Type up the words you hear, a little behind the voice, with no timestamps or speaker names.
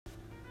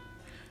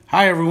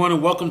Hi, everyone,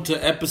 and welcome to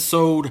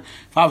episode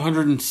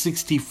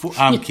 564.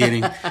 I'm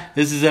kidding.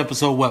 This is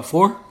episode, what,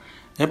 4?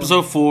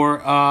 Episode 4.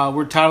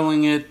 We're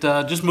titling it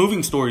just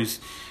Moving Stories.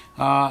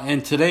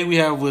 And today we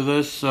have with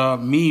us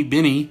me,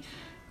 Benny.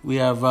 We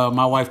have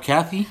my wife,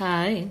 Kathy.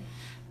 Hi.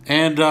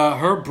 And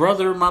her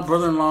brother, my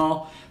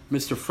brother-in-law,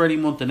 Mr. Freddie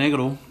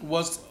Montenegro.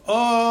 What's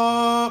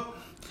up?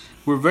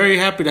 We're very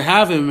happy to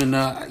have him.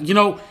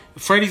 And,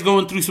 Freddie's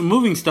going through some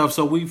moving stuff,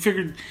 so we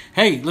figured,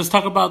 hey, let's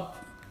talk about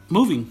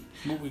moving.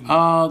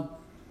 I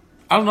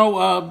don't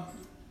know.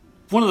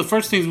 One of the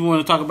first things we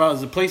want to talk about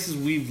is the places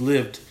we've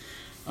lived.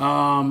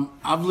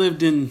 I've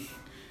lived in,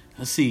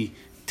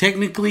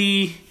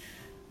 technically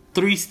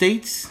 3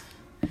 states.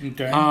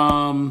 Okay.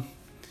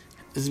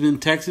 It's been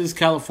Texas,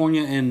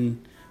 California,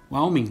 and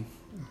Wyoming.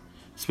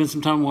 Spent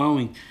some time in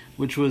Wyoming,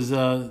 which was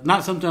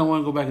not something I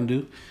want to go back and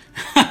do.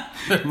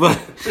 but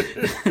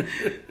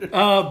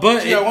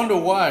Gee, I wonder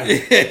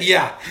why.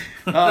 Yeah.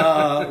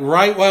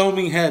 Wright,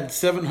 Wyoming had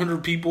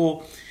 700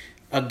 people,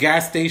 a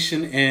gas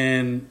station,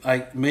 and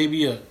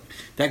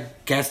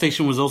that gas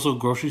station was also a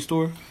grocery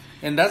store.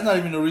 And that's not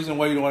even the reason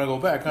why you don't want to go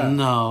back, huh?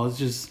 No, it's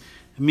just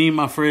me and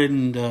my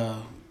friend,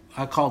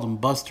 I called him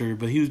Buster,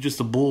 but he was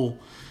just a bull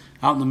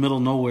out in the middle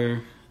of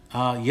nowhere.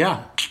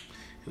 Yeah.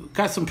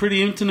 Got some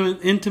pretty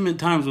intimate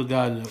times with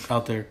God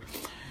out there.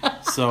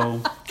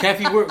 So,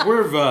 Kathy,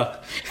 where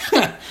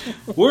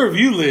have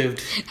you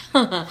lived?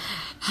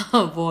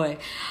 Oh, boy.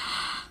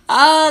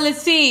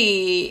 Let's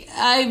see.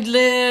 I've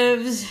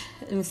lived,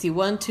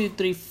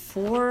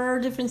 4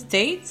 different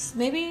states,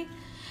 maybe.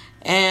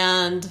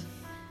 And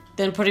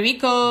then Puerto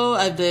Rico.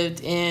 I've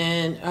lived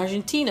in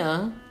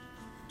Argentina.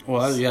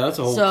 Well, yeah, that's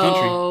a whole country.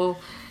 So,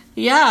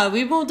 yeah,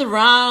 we moved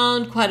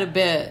around quite a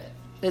bit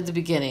at the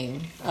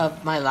beginning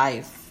of my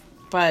life.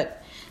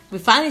 But we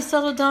finally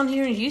settled down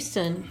here in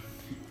Houston.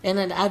 And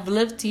then I've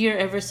lived here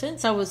ever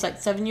since. I was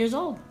 7 years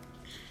old.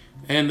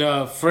 And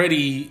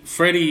Freddie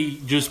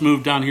just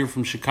moved down here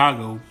from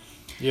Chicago.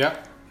 Yeah.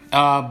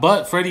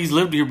 But Freddie's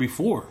lived here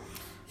before.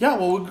 Yeah,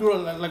 well, we grew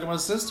up, like my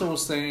sister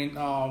was saying,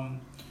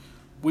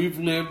 we've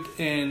lived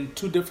in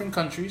 2 different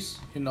countries.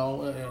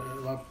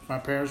 My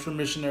parents were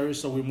missionaries,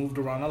 so we moved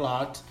around a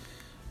lot.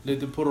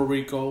 Lived in Puerto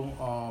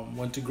Rico,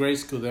 went to grade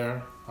school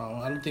there.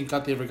 I don't think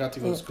Kathy ever got to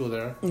go to school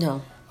there.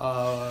 No.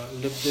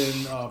 Lived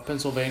in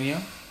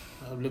Pennsylvania.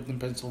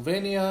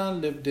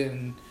 Lived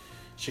in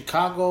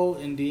Chicago,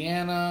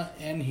 Indiana,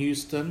 and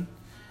Houston.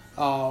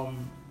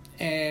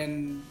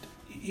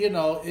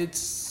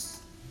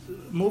 It's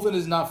moving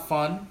is not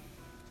fun.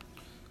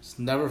 It's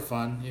never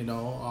fun,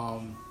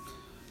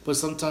 but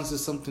sometimes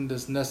it's something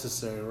that's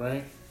necessary,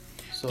 right?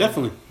 So,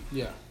 Definitely.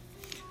 Yeah.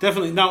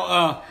 Definitely.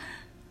 Now,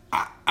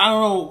 I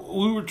don't know.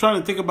 We were trying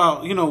to think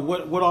about,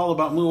 what all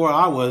about where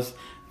I was.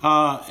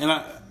 And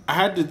I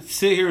had to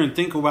sit here and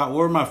think about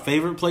where my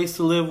favorite place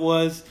to live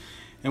was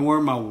and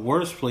where my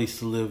worst place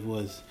to live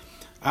was.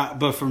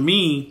 But for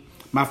me,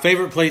 my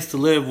favorite place to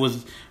live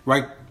was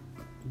right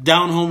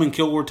down home in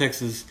Kilgore,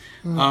 Texas.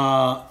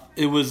 Mm-hmm.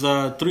 It was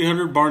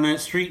 300 Barnett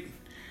Street.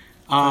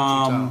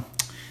 That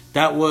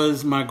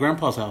was my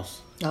grandpa's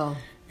house. Oh.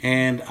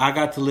 And I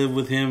got to live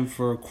with him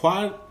for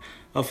quite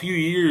a few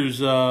years.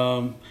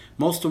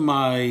 Most of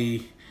my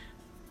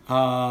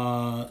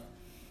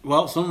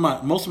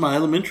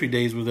elementary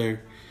days were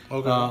there.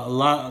 Okay.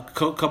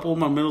 Couple of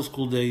my middle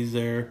school days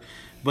there.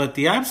 But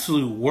the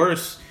absolute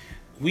worst,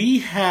 we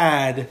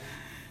had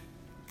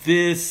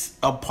this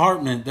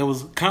apartment that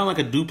was kind of like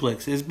a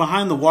duplex. It's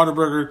behind the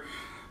Whataburger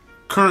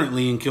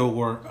currently in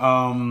Kilgore.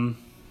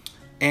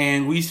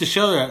 And we used to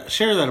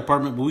share that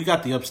apartment, but we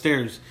got the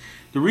upstairs.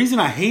 The reason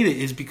I hate it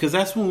is because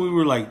that's when we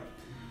were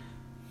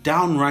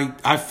downright,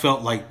 I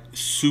felt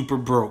super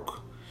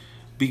broke.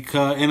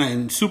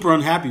 And super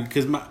unhappy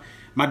because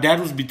my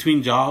dad was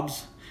between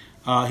jobs.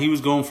 He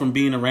was going from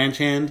being a ranch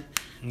hand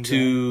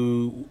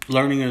to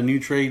learning a new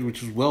trade,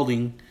 which was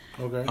welding.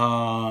 Okay.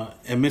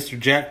 And Mr.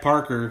 Jack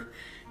Parker,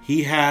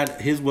 he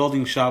had his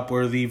welding shop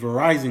where the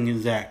Verizon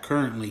is at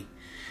currently.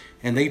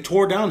 And they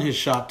tore down his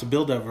shop to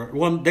build that.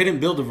 Well, they didn't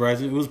build the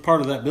Verizon. It was part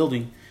of that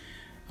building.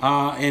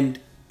 And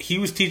he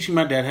was teaching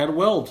my dad how to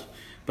weld.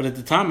 But at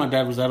the time, my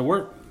dad was out of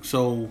work.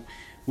 So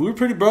we were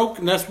pretty broke,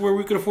 and that's where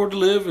we could afford to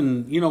live.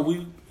 And,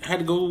 we had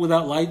to go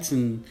without lights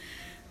and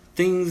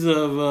things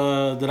of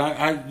that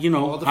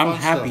I'm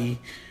happy.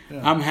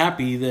 Yeah. I'm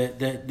happy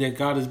that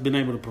God has been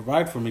able to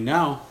provide for me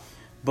now.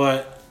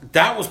 But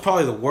that was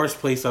probably the worst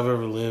place I've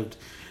ever lived,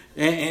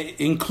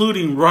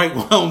 including Wright,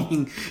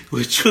 Wyoming,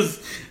 which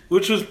was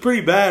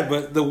pretty bad.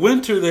 But the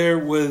winter there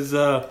was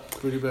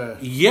pretty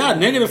bad. Yeah,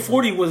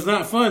 -40 was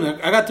not fun.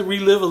 I got to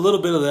relive a little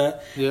bit of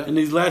that in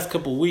these last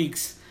couple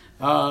weeks.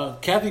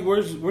 Kathy,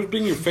 where's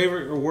been your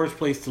favorite or worst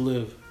place to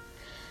live?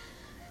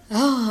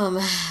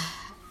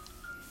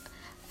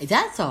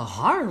 That's a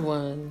hard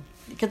one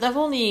because I've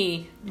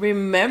only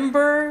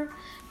remember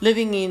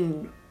living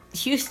in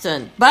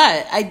Houston,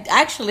 but I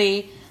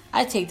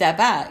take that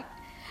back.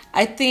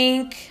 I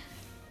think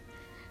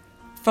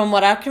from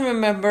what I can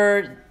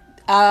remember,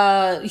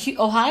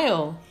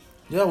 Ohio.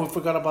 Yeah, we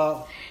forgot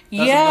about.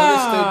 That's another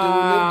state that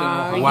we lived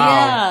in, Wow. Wow.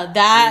 Yeah,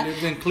 that. We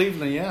lived in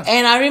Cleveland, yeah.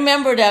 And I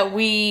remember that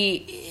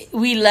we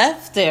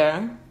left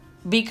there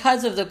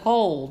because of the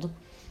cold.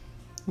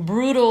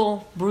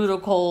 Brutal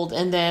cold,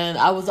 and then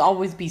I would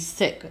always be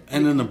sick.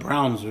 And then the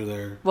Browns are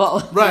there.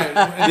 Well, Right,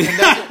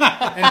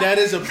 and that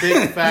is a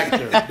big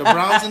factor. The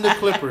Browns and the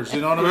Clippers, you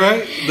know what I mean?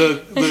 Right?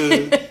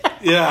 The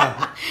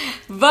yeah.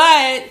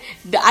 but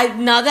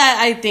now that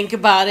I think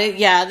about it,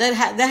 yeah, that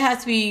has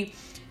to be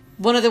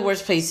one of the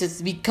worst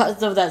places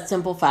because of that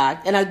simple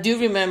fact. And I do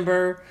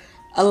remember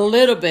a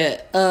little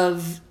bit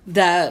of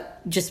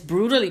that just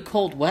brutally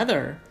cold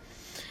weather.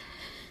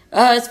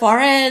 As far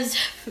as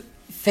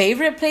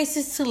favorite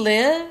places to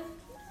live,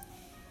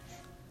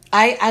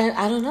 I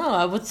don't know.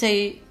 I would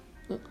say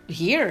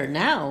here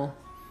now.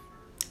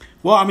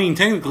 Well, I mean,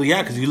 technically,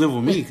 yeah, because you live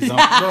with me, because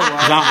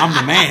I'm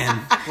the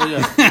man. Well,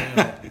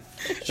 yeah.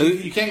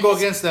 You can't go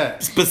against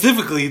that.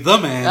 Specifically, the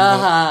man.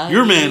 But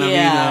your man,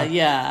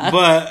 Yeah.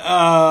 But,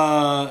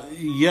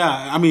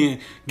 yeah, I mean,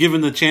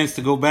 given the chance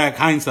to go back,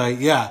 hindsight,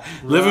 yeah.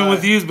 Right. Living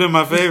with you's been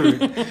my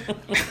favorite.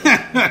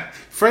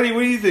 Freddie,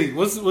 what do you think?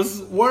 What's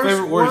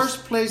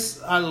worst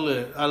place I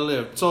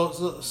lived?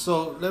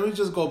 So let me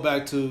just go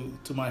back to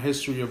my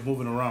history of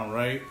moving around,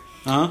 right?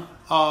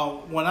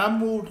 When I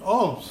moved,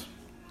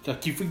 I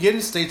keep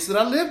forgetting states that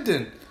I lived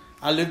in.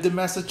 I lived in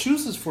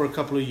Massachusetts for a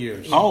couple of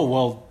years. Oh,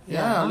 well.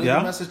 Yeah, I lived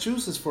in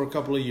Massachusetts for a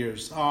couple of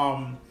years.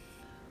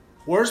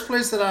 Worst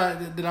place that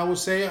I would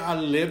say I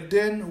lived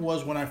in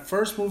was when I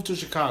first moved to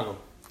Chicago.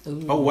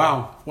 Ooh. Oh,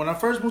 wow. When I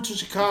first moved to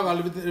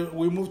Chicago,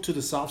 we moved to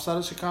the south side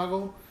of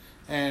Chicago.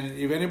 And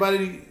if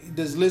anybody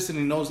that's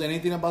listening knows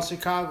anything about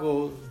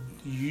Chicago,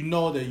 you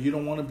know that you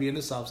don't want to be in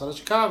the south side of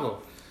Chicago.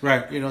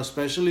 Right. You know,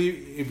 especially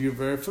if you're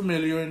very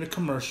familiar in the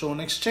commercial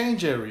and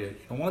exchange area. You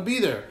don't want to be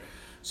there.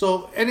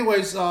 So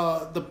anyways,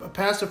 the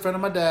pastor friend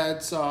of my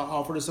dad's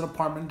offered us an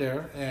apartment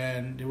there,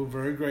 and they were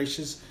very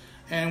gracious.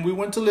 And we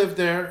went to live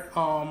there.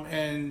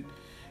 And,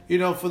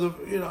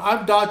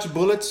 I've dodged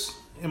bullets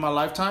in my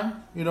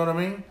lifetime. You know what I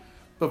mean?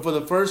 But for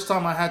the first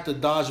time, I had to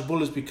dodge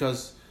bullets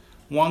because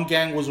one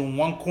gang was in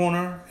one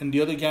corner and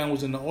the other gang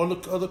was in the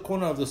other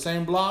corner of the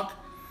same block,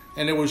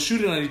 and they were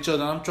shooting at each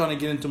other. I'm trying to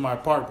get into my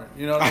apartment,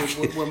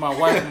 with my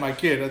wife and my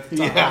kid at the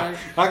time. Yeah, right?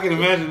 I can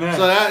imagine that.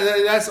 So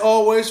that's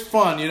always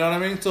fun, you know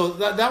what I mean? So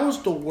that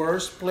was the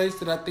worst place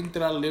that I think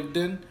that I lived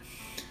in.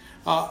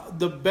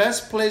 The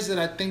best place that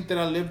I think that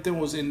I lived in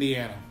was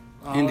Indiana.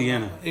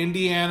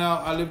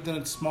 Indiana. I lived in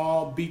a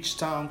small beach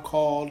town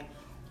called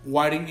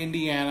Whiting,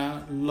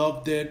 Indiana.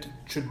 Loved it.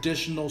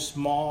 Traditional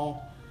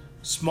small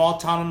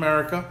town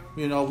America.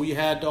 We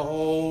had the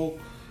whole,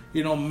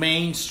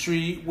 Main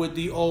Street with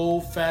the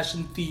old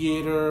fashioned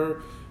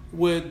theater,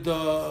 with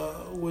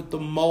the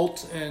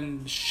malt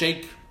and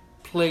shake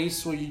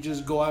place where you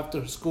just go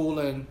after school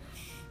and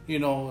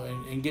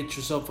and get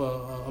yourself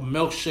a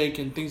milkshake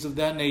and things of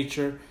that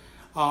nature.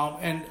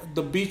 And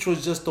the beach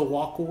was just a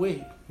walk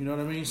away. You know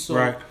what I mean? So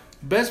right.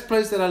 Best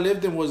place that I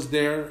lived in was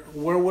there.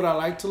 Where would I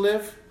like to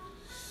live?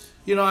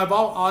 I've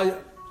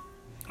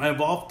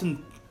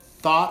often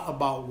thought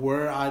about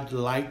where I'd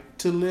like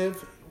to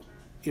live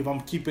if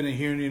I'm keeping it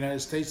here in the United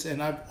States,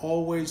 and I've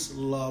always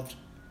loved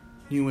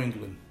New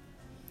England.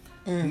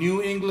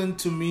 New England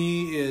to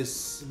me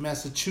is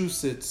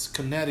Massachusetts,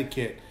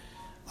 Connecticut.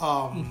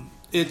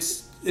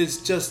 It's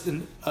just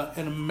an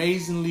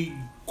amazingly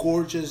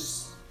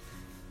gorgeous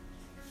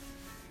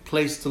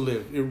place to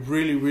live. It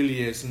really,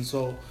 really is, and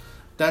so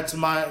that's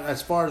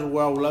as far as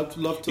where I would love to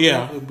live,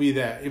 it would be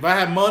that. If I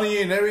had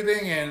money and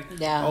everything and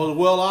I was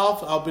well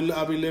off, I'll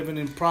be living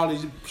in probably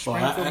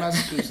Springfield,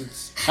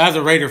 Massachusetts. As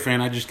a Raider fan,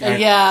 I can't do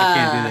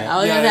that.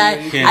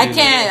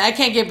 I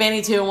can't get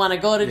Benny to want to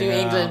go to New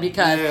England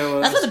because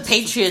that's what the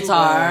Patriots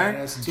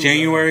are.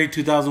 January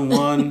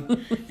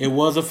 2001, it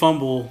was a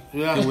fumble.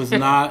 Yeah. It was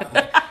not.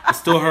 It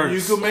still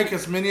hurts. You can make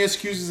as many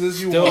excuses as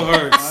you want. Still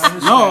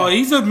hurts. No,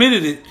 he's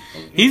admitted it.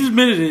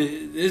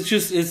 It's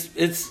just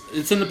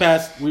it's in the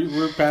past.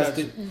 We're past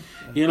it.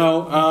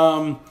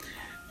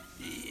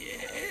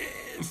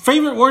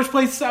 Favorite worst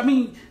place. I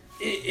mean,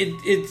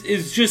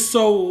 it's just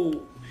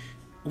so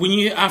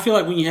I feel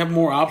like when you have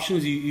more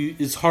options,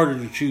 it's harder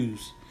to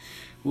choose.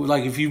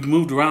 Like if you've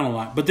moved around a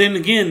lot, but then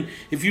again,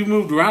 if you've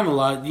moved around a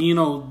lot, you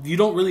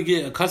don't really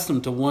get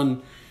accustomed to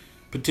one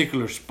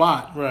particular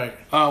spot. Right.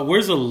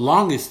 Where's the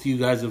longest you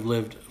guys have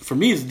lived? For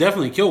me, it's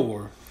definitely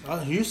Kilgore.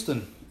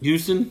 Houston,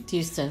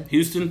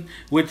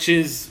 which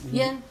is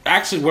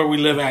actually where we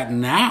live at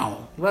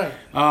now. Right.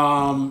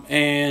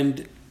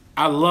 And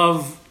I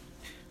love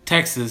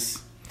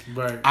Texas.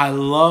 Right. I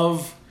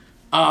love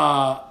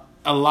a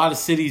lot of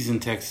cities in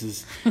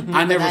Texas.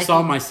 I never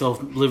saw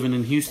myself living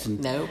in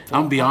Houston. Nope.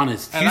 I'll be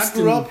honest. And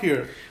Houston, I grew up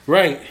here.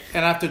 Right.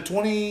 And after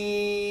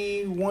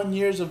 21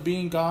 years of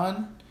being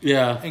gone,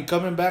 and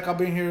coming back, I've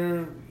been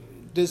here.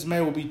 This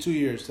May will be 2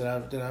 years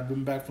that I've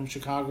been back from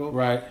Chicago.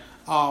 Right.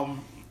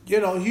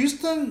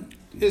 Houston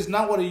is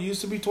not what it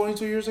used to be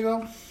 22 years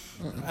ago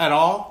at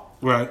all.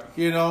 Right.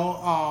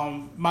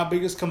 My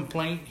biggest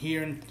complaint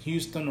here in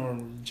Houston or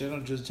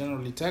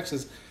generally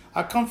Texas,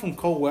 I come from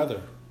cold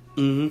weather.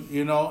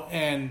 Mm-hmm.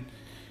 And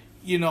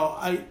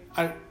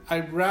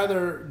I'd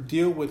rather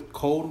deal with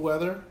cold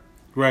weather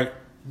Right.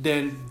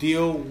 than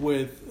deal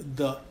with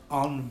the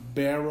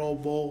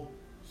unbearable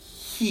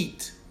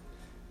heat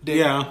that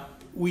Yeah.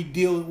 we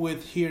deal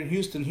with here in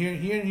Houston. Here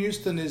in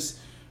Houston is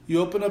you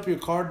open up your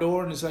car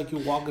door and it's like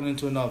you're walking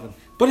into an oven.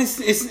 But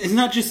it's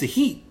not just the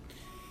heat.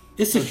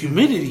 It's the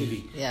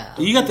humidity. Yeah.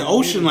 You got the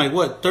ocean like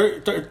what,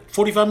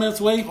 45 minutes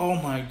away? Oh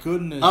my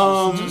goodness,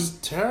 it's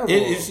just terrible.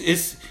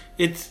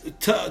 It's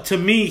to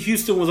me,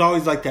 Houston was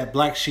always like that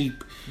black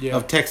sheep Yeah.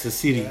 of Texas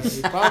cities.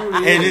 It probably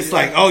And is, it's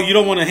like, oh, you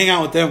don't want to hang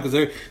out with them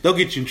because they'll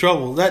get you in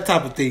trouble. That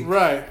type of thing.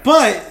 Right.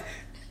 But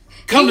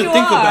come Here to you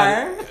think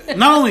are. about it,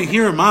 not only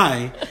here am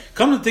I,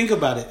 come to think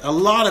about it, a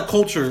lot of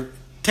culture,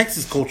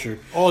 Texas culture,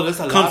 Oh, there's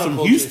a comes lot of from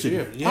culture Houston.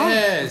 here. of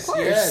Yes, course.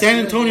 yes. San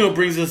yes, Antonio yes.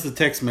 brings us the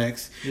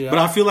Tex-Mex, Yeah. but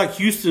I feel like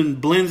Houston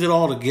blends it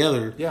all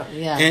together. Yeah.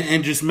 Yeah.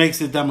 And just makes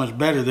it that much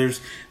better.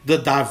 There's the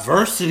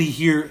diversity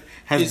here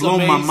has It's blown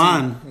my amazing.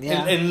 mind.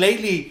 Yeah. And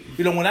lately,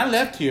 when I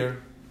left here,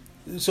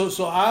 so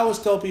I always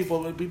tell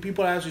people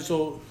ask me,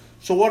 so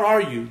what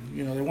are you?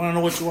 They want to know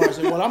what you are. I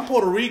say, well, I'm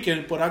Puerto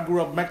Rican, but I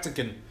grew up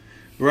Mexican.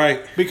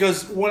 Right.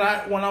 Because when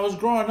I was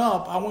growing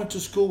up, I went to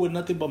school with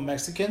nothing but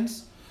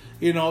Mexicans,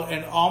 and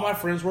all my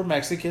friends were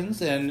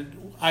Mexicans,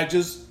 and I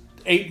just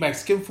ate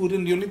Mexican food.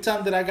 And the only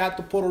time that I got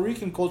the Puerto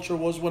Rican culture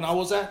was when I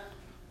was at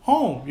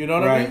home. You know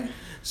what I Right. mean?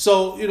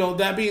 So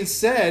that being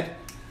said,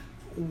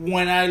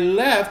 when I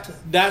left,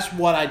 that's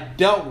what I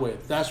dealt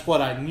with. That's what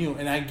I knew.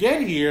 And I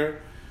get here,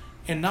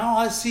 and now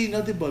I see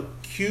nothing but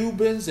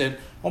Cubans, and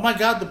oh my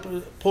God, the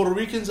Puerto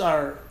Ricans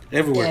are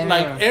Everywhere. Yeah.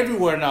 like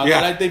everywhere now.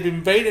 Yeah. Like they've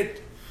invaded.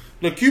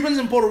 The Cubans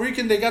and Puerto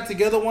Rican, they got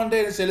together one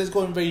day and said, let's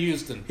go invade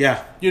Houston.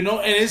 Yeah. And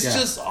it's Yeah.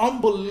 just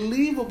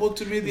unbelievable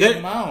to me the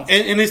amount.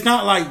 And it's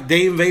not like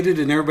they invaded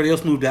and everybody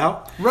else moved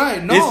out.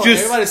 Right, no, It's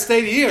just everybody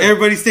stayed here.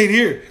 Everybody stayed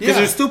here because Yeah.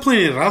 there's still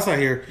plenty of raza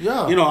here.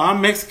 Yeah. I'm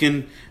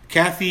Mexican.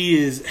 Kathy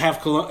is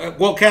half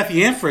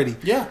Kathy and Freddie.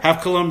 Yeah.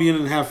 Half Colombian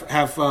and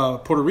half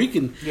Puerto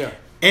Rican. Yeah.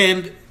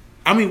 And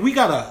I mean, we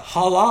got a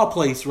halal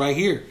place right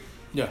here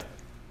Yeah.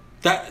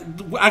 that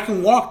I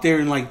can walk there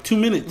in like 2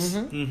 minutes.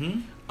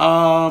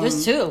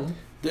 There's two.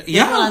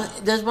 Yeah.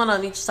 There's one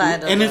on each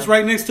side. And of it's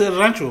right next to El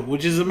Rancho,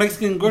 which is a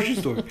Mexican grocery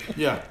store.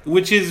 Yeah.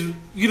 Which is,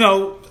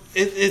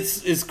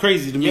 it's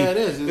crazy to me. Yeah, it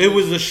is. It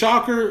was a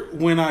shocker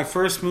when I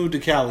first moved to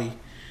Cali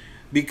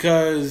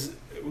because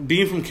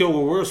being from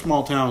Kilgore, we're a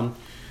small town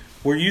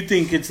where you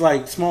think it's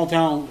like small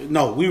town.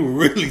 No, we were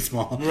really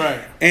small.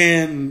 Right.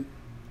 And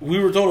we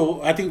were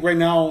total, I think right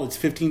now it's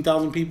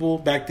 15,000 people.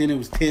 Back then it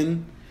was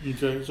 10.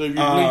 Okay, so if you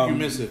blink, you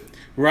miss it.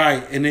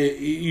 Right. And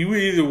you were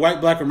either white,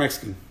 black, or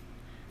Mexican.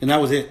 And that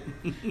was it.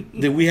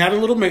 Then we had a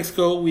little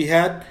Mexico. We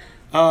had,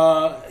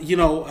 that's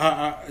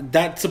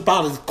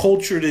about as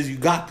cultured as you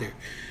got there.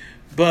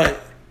 But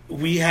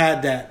we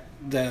had that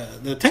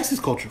the Texas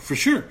culture for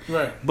sure.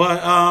 Right.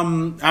 But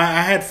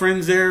I had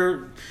friends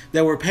there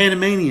that were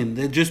Panamanian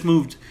that just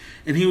moved,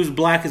 and he was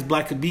black as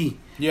black could be.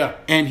 Yeah.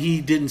 And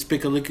he didn't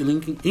speak a lick of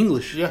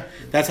English. Yeah.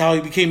 That's how he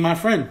became my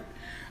friend.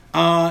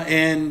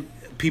 And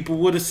people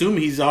would assume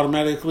he's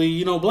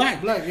automatically,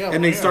 black. Black, yeah,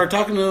 and they yeah. start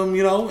talking to him,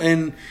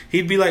 and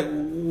he'd be like,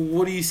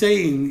 what are you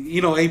saying?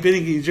 Hey, Benny,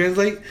 can you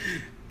translate?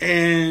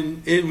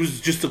 And it was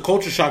just a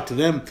culture shock to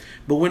them.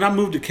 But when I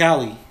moved to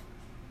Cali,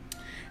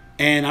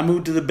 and I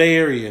moved to the Bay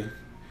Area,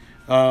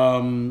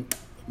 Modesto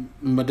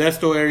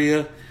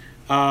area,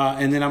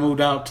 and then I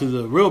moved out to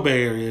the real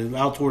Bay Area,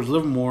 out towards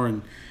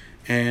Livermore,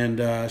 and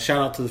shout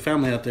out to the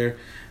family out there.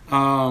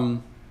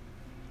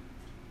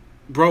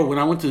 Bro, when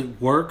I went to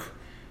work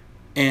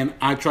and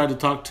I tried to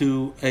talk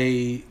to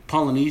a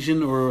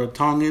Polynesian or a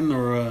Tongan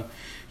or a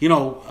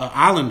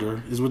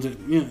islander is what they're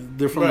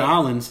from the Right.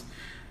 islands,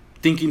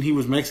 thinking he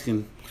was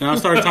Mexican. And I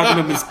started talking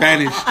to him in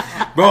Spanish.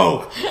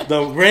 Bro,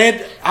 the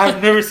red,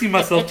 I've never seen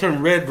myself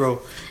turn red, bro.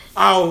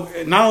 Oh,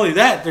 not only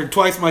that, they're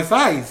twice my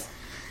size.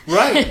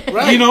 Right. Big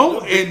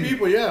and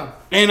people, yeah.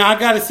 and I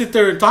got to sit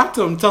there and talk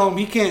to him, tell him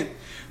he can't.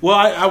 Well,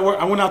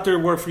 I went out there to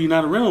work for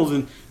United Rentals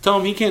and tell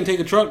him he can't take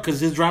a truck because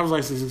his driver's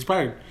license is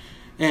expired.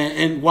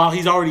 And while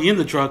he's already in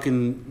the truck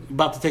and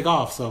about to take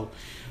off, so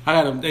I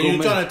got to. And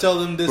you're trying to tell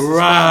them this.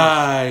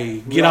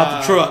 Right, get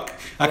out the truck.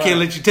 I can't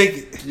let you take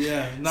it.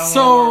 Yeah.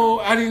 So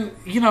I didn't,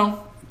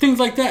 things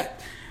like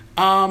that.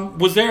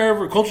 Was there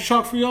ever a culture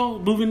shock for y'all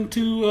moving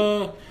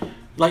to,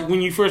 like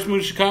when you first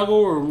moved to Chicago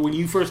or when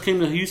you first came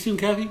to Houston,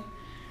 Kathy?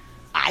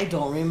 I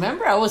don't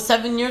remember. I was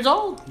 7 years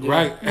old. Yeah.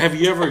 Right. Have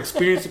you ever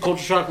experienced a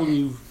culture shock when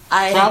you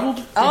I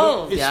traveled?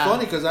 Oh, It's yeah.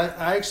 funny because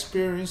I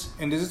experienced,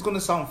 and this is going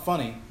to sound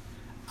funny,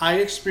 I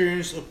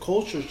experienced a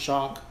culture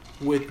shock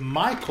with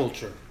my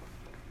culture,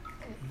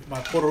 my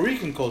Puerto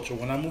Rican culture,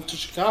 when I moved to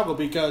Chicago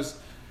because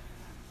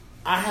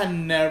I had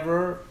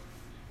never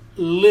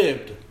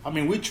lived. I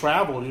mean, we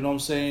traveled,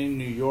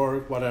 New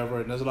York, whatever,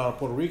 and there's a lot of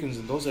Puerto Ricans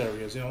in those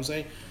areas,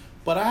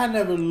 But I had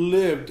never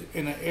lived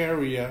in an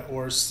area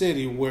or a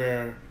city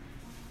where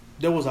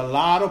there was a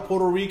lot of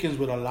Puerto Ricans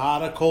with a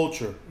lot of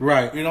culture.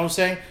 Right. You know what I'm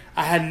saying?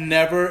 I had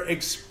never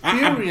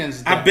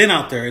experienced that. I've been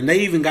out there, and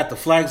they even got the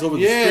flags over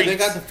the Yeah, streets. they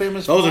got the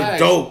famous Those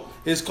flags. are dope.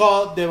 It's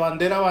called De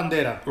Bandera a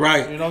Bandera.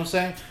 Right. You know what I'm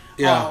saying?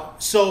 Yeah.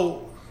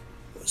 So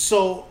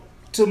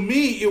to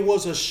me, it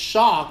was a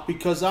shock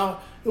because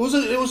it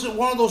was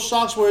one of those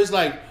shocks where it's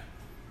like,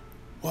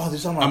 wow,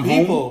 these are my I'm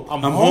people.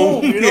 home. I'm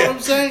home. You know what I'm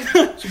saying?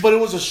 But it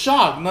was a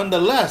shock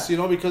nonetheless,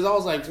 because I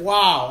was like,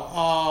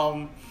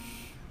 wow,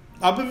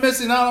 I've been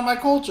missing out on my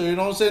culture. You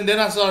know what I'm saying? Then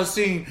I started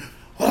seeing,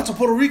 oh, that's a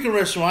Puerto Rican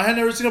restaurant. I had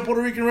never seen a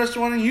Puerto Rican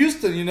restaurant in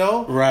Houston,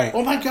 Right.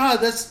 Oh my God,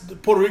 that's the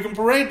Puerto Rican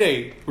Parade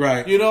Day.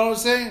 Right. You know what I'm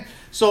saying?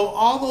 So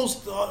all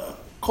those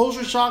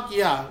culture shock,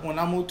 yeah. When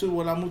I moved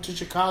to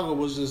Chicago,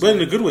 was just. But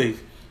in a good way.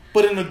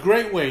 But in a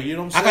great way, you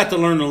know what I'm saying? I got to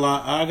learn a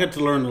lot. I got to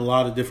learn a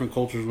lot of different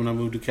cultures when I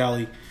moved to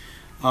Cali,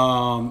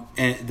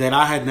 and that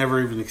I had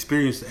never even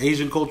experienced. The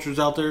Asian cultures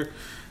out there,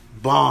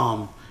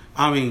 bomb.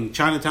 I mean,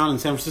 Chinatown in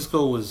San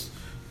Francisco was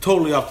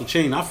totally off the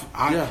chain.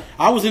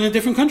 I was in a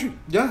different country.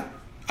 Yeah.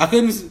 I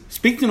couldn't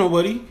speak to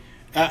nobody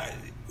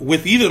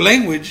with either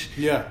language.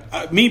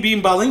 Yeah. Me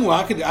being bilingual,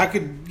 I could.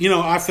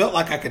 I felt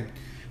like I could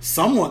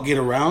somewhat get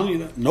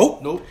around.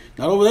 Nope,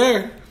 not over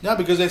there. Yeah,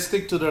 because they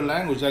stick to their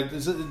language. Like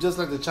it's just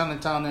like the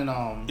Chinatown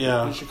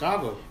in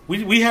Chicago.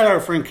 We had our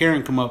friend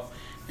Karen come up,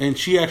 and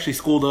she actually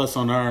schooled us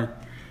on our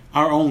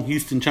own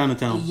Houston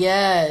Chinatown.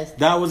 Yes,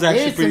 that was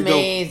actually it's pretty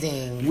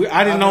amazing. Dope.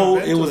 I didn't know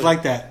it was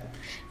like that.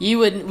 You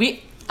wouldn't.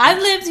 I've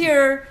lived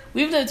here.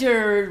 We've lived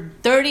here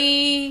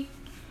 38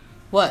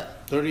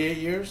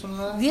 years, something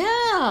like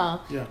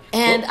that? Yeah.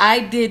 And I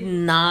did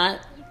not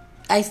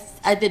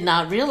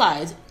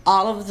realize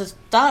all of the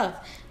stuff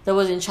that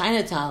was in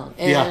Chinatown.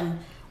 And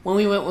when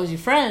we went with your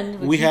friend,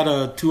 we had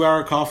a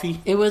 2-hour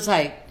coffee. It was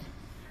like,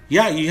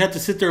 yeah, you had to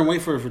sit there and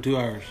wait for it for 2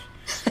 hours.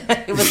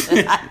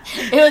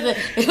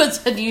 it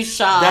was a new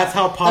shop. That's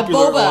how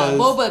popular it was.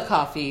 Boba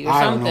coffee or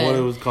something. I don't know what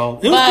it was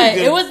called.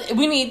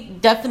 We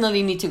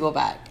definitely need to go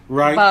back.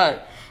 Right.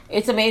 But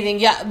it's amazing.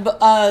 Yeah. But,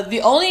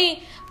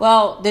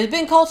 there's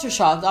been culture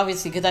shocks,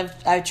 obviously, because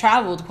I've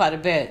traveled quite a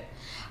bit.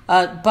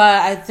 But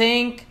I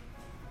think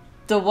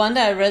the one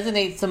that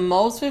resonates the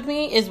most with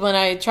me is when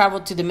I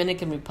traveled to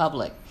Dominican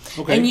Republic.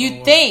 Okay. And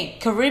you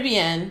think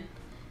Caribbean,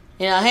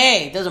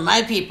 hey, those are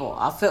my people.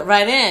 I'll fit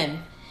right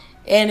in.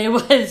 And it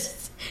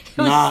was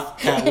not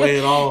that way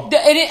at all.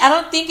 I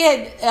don't think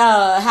it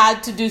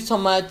had to do so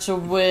much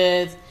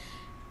with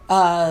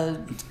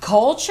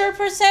culture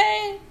per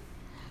se,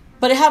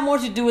 but it had more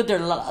to do with their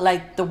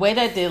the way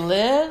that they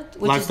lived,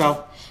 which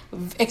lifestyle.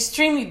 Is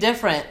extremely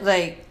different.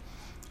 Like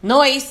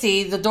no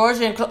AC, the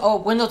doors are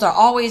windows are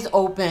always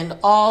open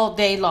all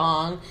day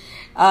long,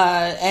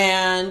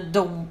 and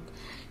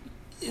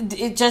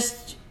it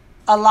just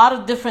a lot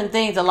of different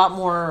things, a lot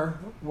more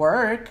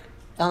work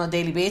on a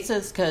daily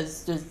basis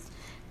because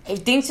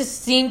things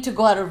just seem to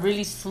go at a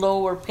really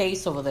slower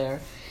pace over there.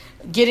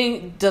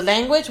 Getting the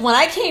language, when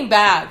I came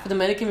back from the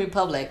Dominican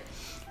Republic,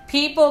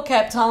 people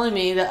kept telling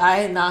me that I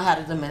had not had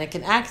a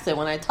Dominican accent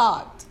when I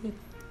talked.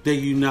 That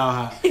you now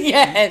have.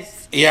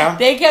 Yes. Yeah.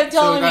 They kept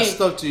telling me. So it got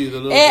stuck to you the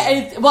little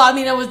bit.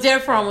 I was there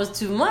for almost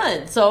 2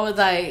 months, so it was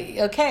like,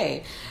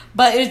 okay.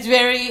 But it's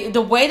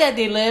the way that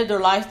they live,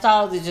 their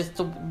lifestyles, is just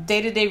the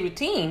day-to-day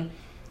routine.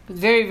 It's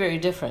very, very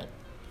different.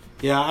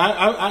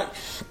 Yeah,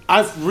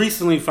 I've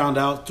recently found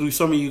out through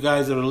some of you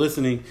guys that are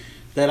listening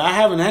that I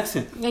have an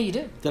accent. Yeah, you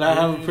do. That I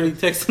have a pretty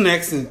Texan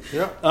accent.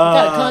 Yeah. You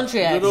got a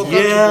country accent.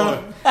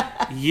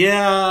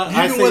 Yeah.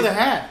 You can wear the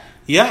hat.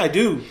 Yeah, I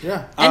do.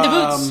 Yeah. And the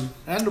boots.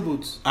 And the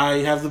boots. I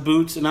have the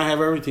boots and I have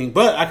everything.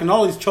 But I can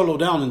always cholo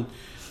down and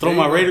throw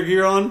my Raider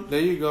gear on.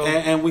 There you go.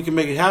 And we can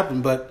make it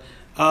happen. But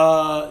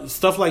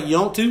stuff like you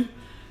don't to,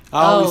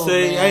 I always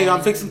say, hey,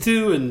 I'm fixing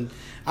to, and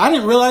I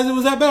didn't realize it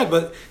was that bad.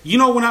 But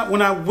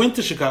when I went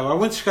to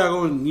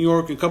Chicago and New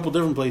York, a couple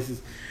different places.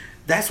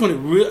 That's when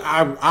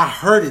I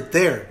heard it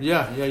there.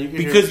 Yeah, you can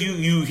because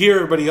you hear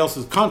everybody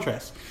else's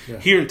contrast. Yeah.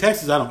 Here in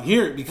Texas, I don't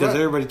hear it because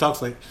everybody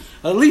talks like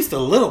at least a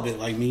little bit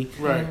like me.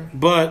 Right.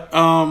 But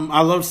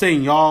I love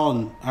saying y'all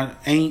and I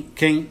ain't,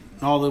 can't,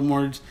 all them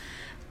words.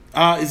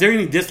 Is there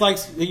any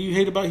dislikes that you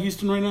hate about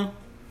Houston right now?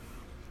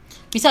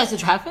 Besides the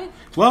traffic?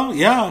 Well,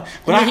 yeah,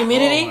 but the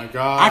humidity. Oh my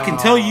God. I can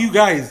tell you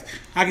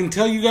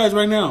guys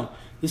right now,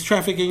 this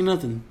traffic ain't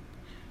nothing.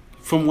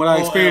 From what I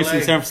experienced LA.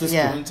 in San Francisco.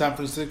 Yeah. In San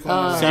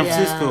Francisco. San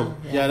Francisco.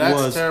 Yeah,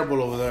 that's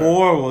terrible over there.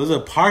 Horrible. It's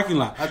a parking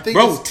lot. I think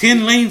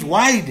 10 lanes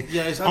wide.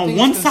 Yeah, on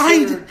one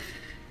side.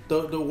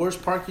 The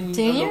worst parking,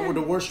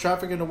 the worst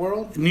traffic in the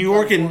world. New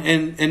York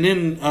and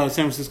then San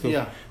Francisco.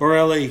 Yeah. Or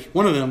LA.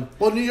 One of them.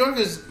 Well, New York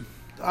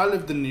I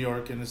lived in New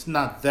York and it's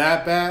not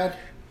that bad.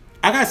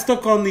 I got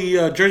stuck on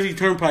the Jersey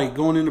Turnpike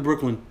going into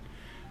Brooklyn.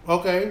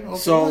 Okay.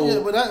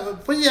 So, but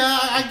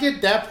I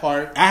get that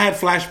part. I had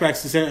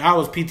flashbacks to say I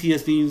was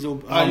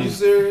PTSD. Are you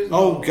serious?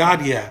 Oh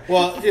God, yeah.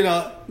 Well,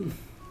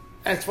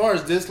 as far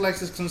as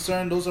dislikes is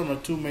concerned, those are my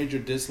 2 major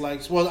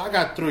dislikes. Well, I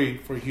got 3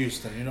 for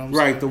Houston. You know what I'm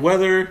saying? Right. The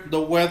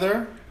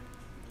weather,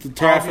 the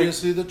traffic,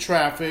 obviously the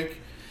traffic,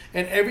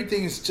 and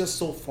everything is just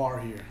so far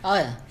here. Oh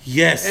yeah.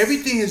 Yes.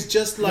 Everything is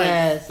just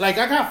like like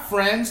I got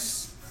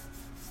friends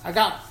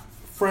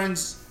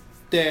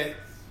that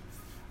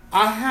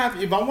I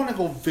have, if I want to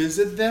go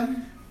visit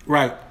them,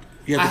 right,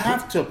 You I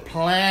have to have to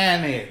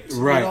plan it.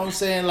 Right. You know what I'm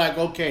saying? Like,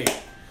 okay,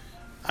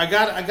 I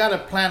got to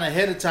plan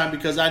ahead of time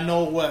because I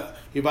know what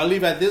if I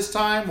leave at this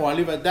time or I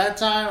leave at that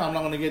time, I'm not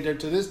going to get there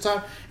to this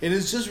time, and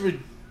it's just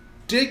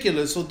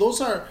ridiculous. So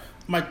those are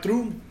my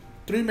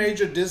three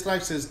major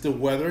dislikes. Is the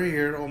weather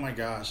here? Oh my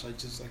gosh, I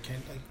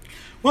can't.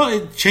 Well,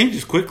 it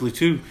changes quickly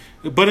too,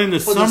 but in the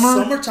But the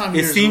summer, summertime it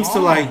here is seems to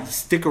long. like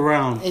stick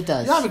around. It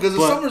does. Yeah, because the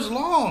But summer's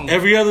long.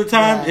 Every other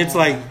time, Yeah. it's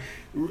like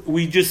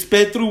we just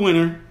sped through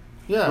winter,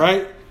 yeah,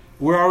 right?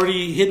 We're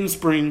already hitting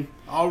spring,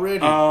 already.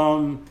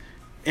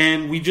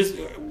 and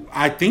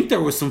I think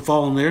there was some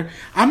fall in there.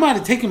 I might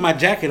have taken my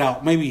jacket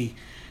out, maybe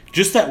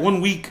just that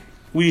 1 week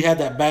we had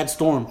that bad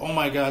storm, oh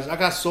my gosh, I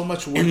got so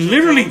much winter and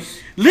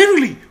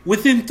literally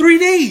within 3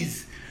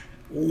 days,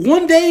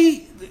 one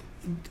day.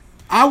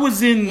 I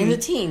was In the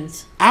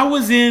teens. I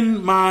was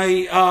in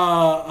my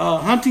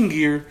hunting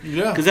gear,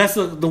 Yeah. because that's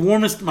the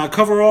warmest. My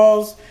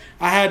coveralls,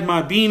 I had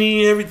my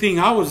beanie, everything.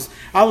 I was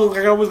like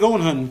I was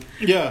going hunting.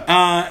 Yeah.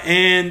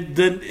 And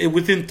then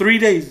within 3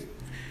 days,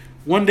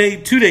 1 day,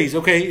 2 days.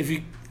 Okay, if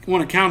you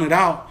want to count it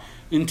out,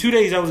 in 2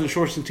 days I was in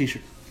shorts and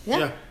t-shirt Yeah.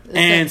 Yeah. It's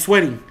and like-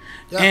 sweating,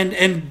 Yeah.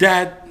 and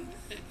that,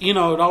 it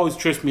always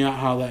trips me out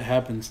how that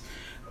happens.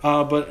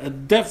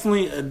 But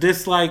definitely a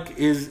dislike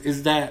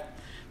is that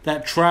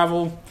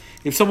travel.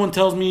 If someone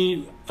tells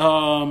me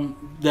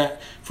that,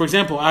 for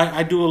example,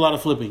 I do a lot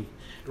of flipping.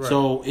 Right.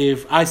 So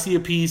if I see a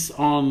piece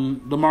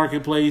on the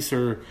marketplace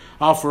or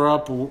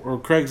OfferUp or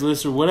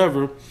Craigslist or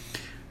whatever,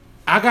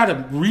 I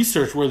gotta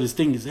research where this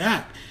thing is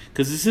at.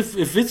 Because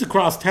if it's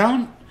across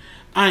town,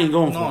 I ain't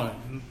going for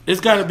it.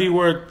 It's got to be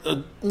worth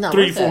Not $300,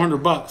 worth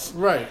it. $400.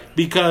 Right.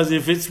 Because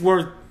if it's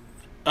worth,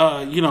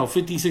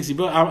 $50,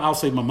 $60, I'll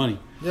save my money.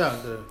 Yeah.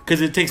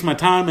 Because it takes my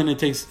time and it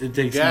takes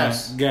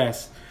Gas. my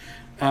gas.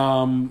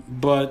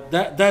 But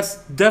that's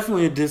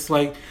definitely a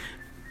dislike.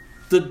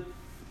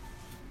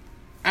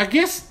 I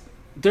guess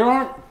there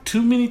aren't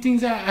too many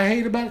things I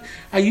hate about it.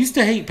 I used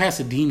to hate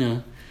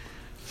Pasadena.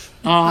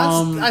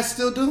 I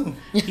still do.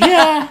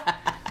 Yeah,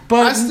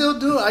 but I still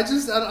do. I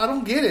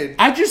don't get it.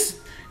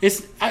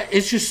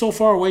 it's just so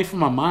far away from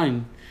my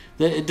mind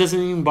that it doesn't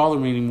even bother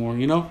me anymore.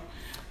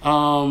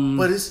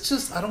 But it's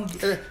just I don't.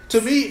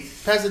 To me,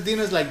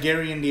 Pasadena is like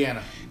Gary,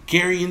 Indiana.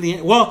 Gary,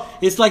 Indiana. Well,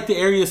 it's like the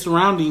area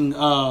surrounding.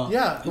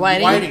 Yeah,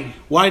 Whiting.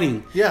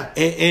 Whiting. Yeah.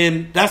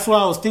 And that's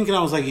what I was thinking.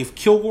 I was like, if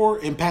Kilgore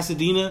and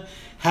Pasadena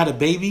had a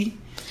baby,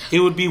 it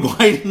would be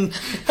Whiting.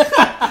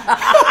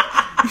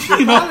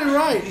 You're probably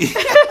right.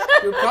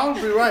 You're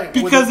probably right.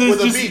 Because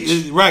with it's a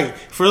just beach. right.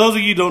 For those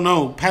of you who don't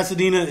know,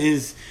 Pasadena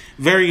is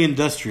very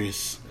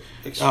industrious.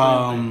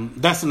 Extremely.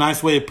 That's a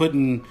nice way of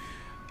putting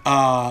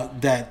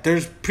that.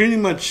 There's pretty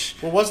much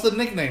Well, what's the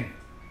nickname?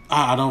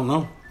 I don't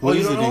know. Oh, What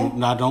you is don't the name? know?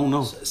 No, I don't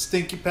know.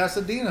 Stinky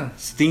Pasadena.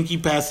 Stinky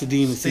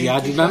Pasadena. See, I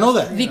Stinky did not know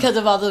that. Pasadena. Because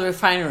of all the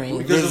refinery.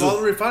 Because There's of all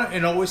the refinery,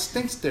 it always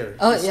stinks there.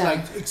 Oh, It's yeah. like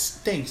it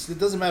stinks. It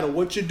doesn't matter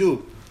what you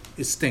do,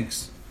 it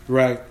stinks.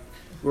 Right.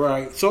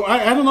 So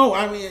I don't know.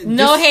 I mean,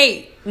 No just-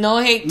 hate. No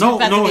hate to No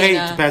Pasadena.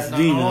 hate to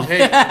Pasadena. No,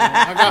 hey,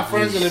 I got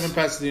friends that live in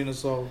Pasadena,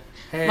 so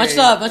hey. Much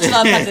love,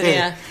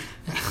 Pasadena.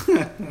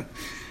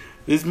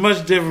 It's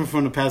much different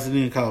from the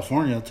Pasadena,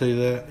 California. I'll tell you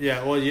that.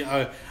 Yeah,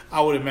 well,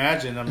 I would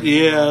imagine. I mean,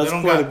 Yeah, it's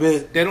don't quite got, a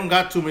bit. They don't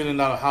got $2 million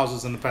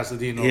houses in the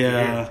Pasadena. Over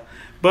Yeah, here.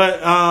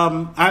 but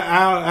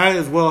I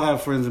as well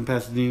have friends in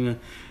Pasadena.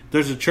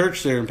 There's a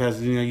church there in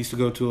Pasadena I used to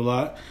go to a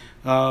lot.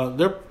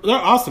 They're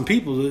awesome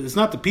people. It's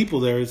not the people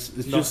there. It's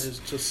No,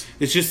 just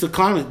it's just the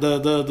climate,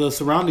 the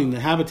surrounding, the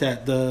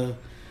habitat, the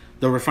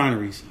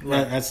refineries.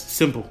 Right. That's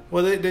simple.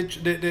 well, they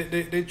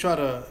try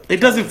to. It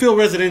doesn't feel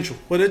residential.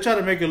 Well, they try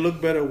to make it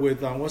look better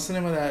with what's the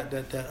name of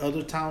that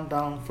other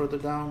town further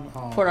down?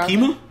 Port Arthur.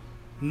 Kima?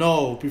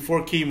 No,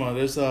 before Kima,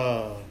 there's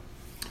a.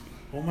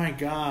 Oh my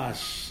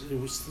gosh,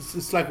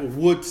 it's like a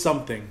wood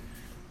something.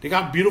 They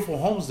got beautiful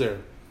homes there,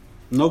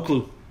 No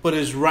clue. but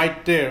it's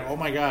right there. Oh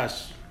my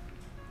gosh,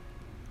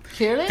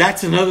 Clearly?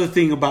 That's another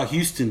thing about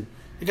Houston.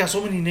 they got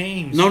so many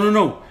names.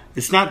 No.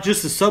 It's not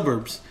just the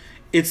suburbs.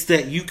 It's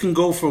that you can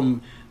go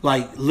from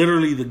like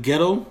literally the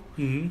ghetto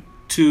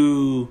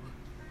to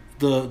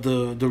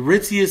the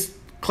ritziest,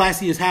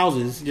 classiest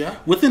houses Yeah.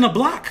 within a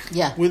block.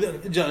 Yeah. With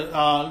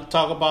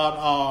talk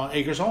about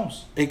Acres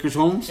Homes. Acres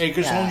Homes.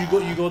 Acres Yeah.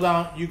 Homes.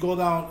 You go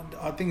down.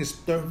 I think it's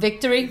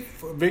Victory.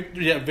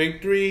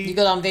 Victory. You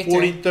go down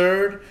Victory.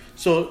 43rd.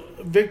 So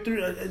Victory.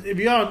 If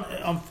you're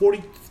on 40,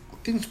 I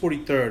think it's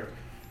 43rd.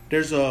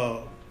 There's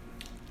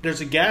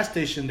a gas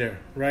station there,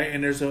 right?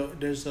 And there's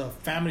a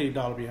Family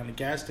Dollar behind the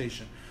gas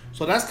station.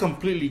 So that's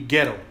completely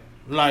ghetto.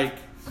 Like,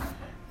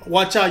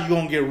 watch out, you're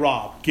gonna get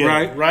robbed.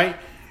 Ghetto, right?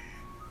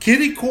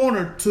 Kitty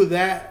corner to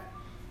that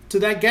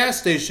gas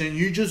station.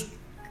 You just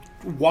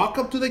walk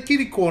up to the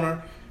kitty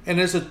corner, and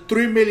there's a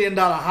 $3 million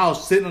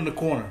house sitting on the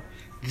corner.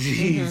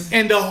 Jeez.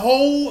 And the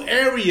whole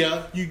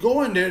area, you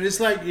go in there, and it's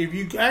like if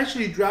you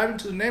actually drive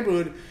into the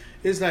neighborhood,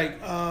 it's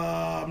like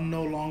I'm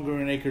no longer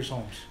in Acres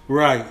Homes.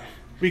 Right.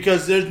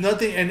 Because there's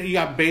nothing, and you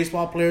got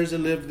baseball players that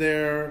live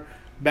there,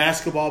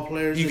 basketball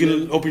players. You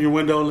can open your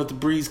window and let the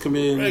breeze come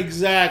in.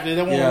 Exactly.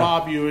 They won't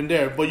rob you in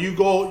there. But you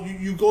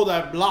go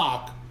that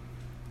block,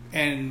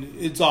 and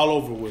it's all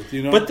over with,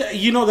 you know? But,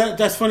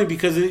 that's funny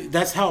because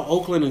that's how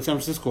Oakland and San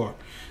Francisco are.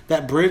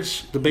 That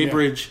bridge, the Bay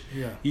Bridge,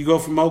 you go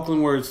from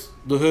Oakland where it's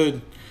the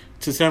hood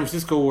to San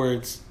Francisco where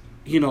it's,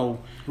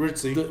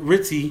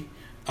 ritzy.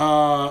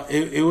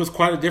 It was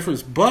quite a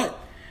difference. But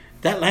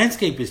that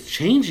landscape is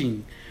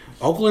changing.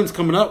 Oakland's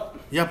coming up.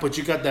 Yeah, but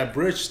you got that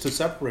bridge to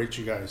separate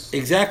you guys.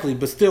 Exactly.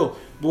 But still,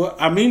 what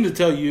I mean to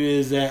tell you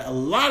is that a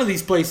lot of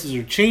these places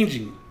are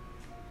changing.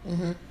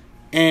 Mm-hmm.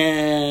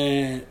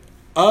 And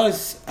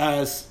us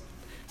as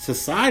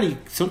society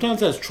sometimes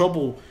has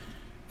trouble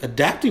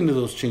adapting to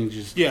those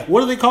changes. Yeah.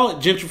 What do they call it?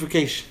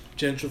 Gentrification.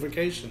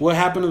 Gentrification. What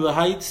happened to the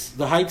Heights?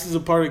 The Heights is a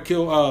part of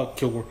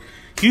Kilgore.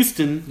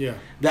 Houston. Yeah.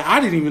 That I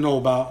didn't even know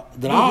about.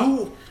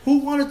 Who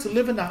wanted to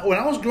live in the... When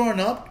I was growing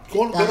up,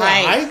 going to The the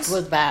Heights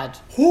was bad.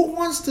 Who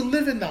wants to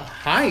live in the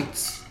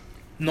Heights?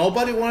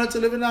 Nobody wanted to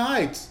live in the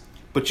Heights.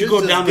 But you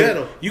go down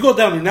there. You go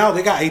down there now.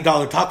 They got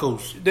 $8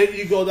 tacos.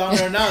 You go down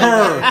there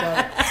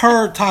now.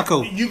 per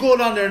taco. You go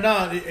down there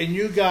now, and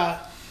you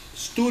got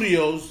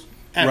studios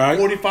at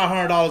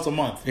 $4,500 a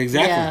month.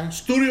 Exactly. Yeah.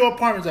 Studio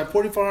apartments at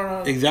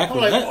 $4,500.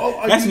 Exactly.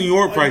 That's New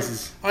York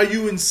prices. Are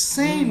you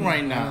insane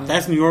right now?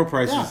 That's New York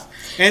prices.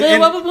 Yeah.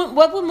 And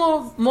what would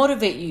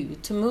motivate you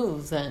to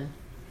move then?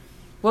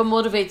 What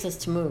motivates us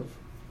to move?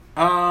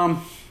 I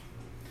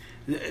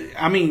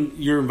mean,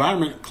 your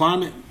environment,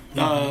 climate,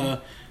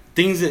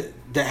 things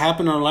that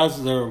happen in our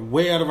lives that are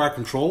way out of our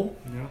control.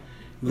 Yeah.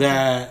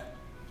 That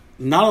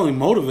not only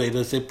motivate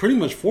us, they pretty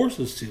much force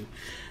us to.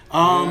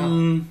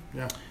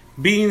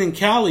 Being in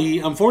Cali,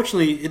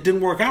 unfortunately, it didn't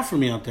work out for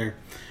me out there.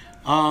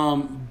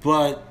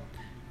 But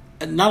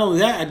not only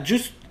that,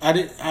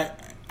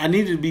 I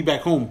needed to be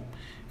back home,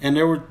 and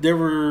there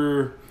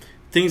were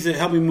things that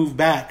helped me move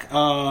back.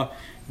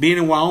 Being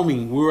in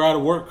Wyoming, we were out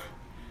of work.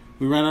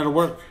 We ran out of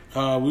work.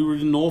 We were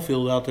in the oil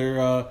field out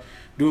there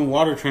doing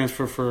water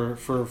transfer for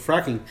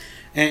fracking,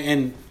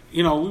 and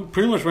we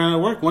pretty much ran out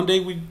of work. One day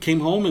we came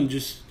home and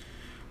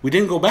we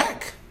didn't go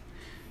back,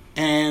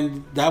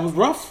 and that was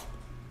rough.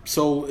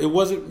 So it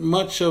wasn't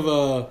much of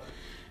a,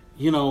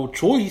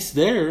 choice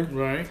there.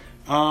 Right.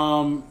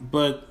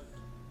 But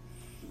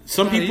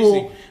some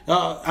people,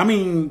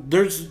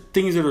 there's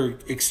things that are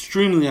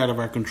extremely out of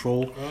our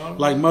control,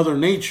 like Mother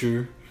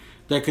Nature,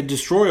 that could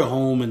destroy a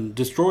home and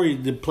destroy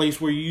the place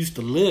where you used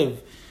to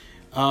live.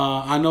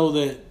 I know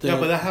that. Yeah,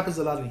 but that happens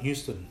a lot in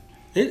Houston.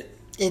 It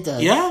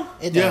does. Yeah?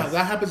 It does. Yeah,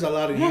 that happens a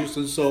lot in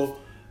Houston. So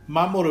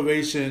my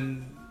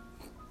motivation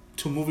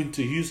to moving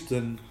to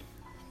Houston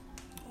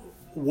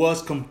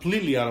was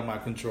completely out of my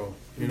control.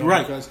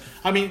 Right. Because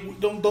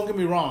don't get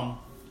me wrong,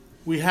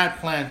 we had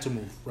planned to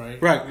move,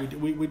 right? Right.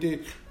 We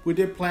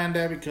did plan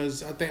that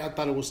because I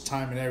thought it was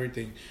time and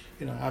everything.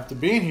 After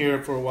being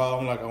here for a while,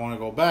 I'm like, I want to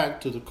go back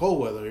to the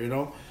cold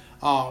weather,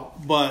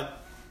 but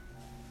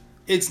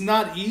it's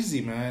not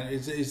easy, man.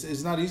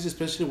 It's not easy,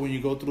 especially when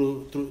you go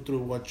through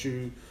what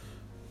you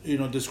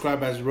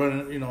describe as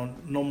running,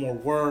 no more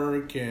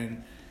work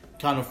and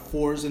kind of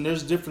force, and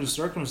there's different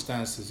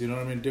circumstances,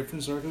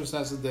 different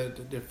circumstances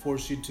that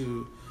force you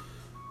to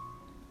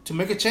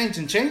make a change,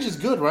 and change is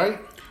good, right?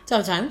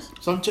 Sometimes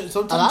sometimes a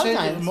lot of change,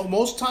 times.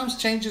 Most times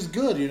change is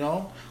good,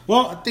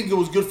 Well, I think it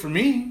was good for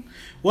me.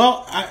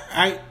 Well,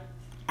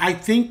 I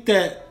think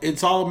that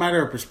it's all a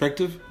matter of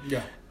perspective.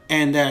 Yeah.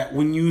 And that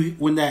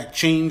when that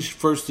change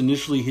first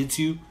initially hits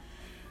you,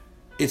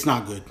 it's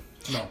not good.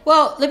 No.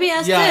 Well, let me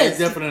ask this. Yeah, it's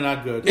definitely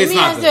not good. Let me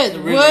ask this.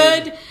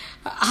 Really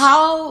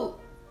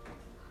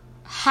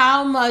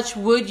How much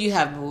would you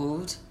have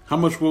moved? How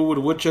much would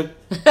a woodchuck?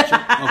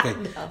 Okay.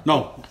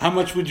 No. How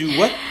much would you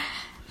what?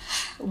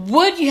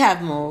 Would you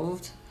have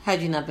moved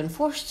had you not been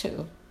forced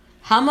to?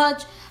 How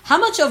much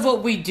of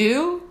what we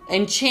do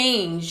and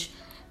change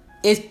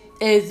is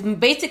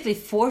basically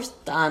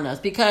forced on us?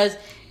 Because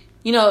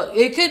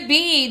it could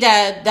be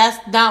that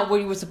that's not where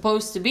you were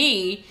supposed to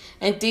be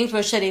and things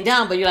were shutting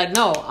down, but you're like,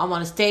 no, I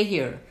want to stay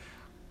here.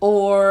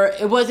 Or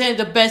it wasn't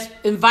the best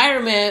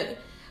environment,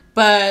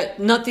 but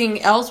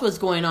nothing else was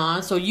going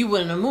on, so you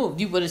wouldn't have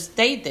moved. You would have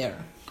stayed there.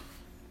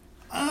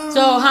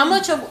 So how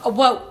much of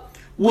what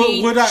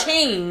we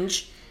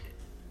change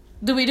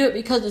do we do it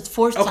because it's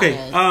forced on us?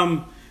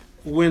 Okay.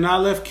 When I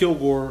left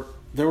Kilgore,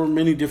 there were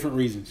many different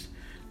reasons.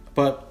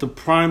 But the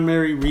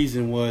primary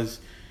reason was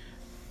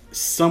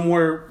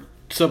somewhere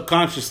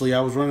subconsciously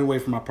I was running away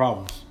from my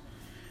problems.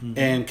 Mm-hmm.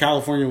 And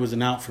California was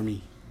an out for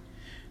me.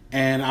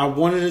 And I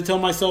wanted to tell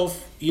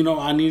myself,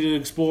 I needed to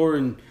explore,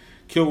 and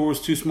Kilgore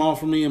was too small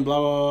for me and blah,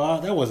 blah, blah.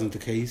 That wasn't the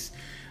case.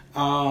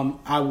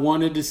 I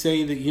wanted to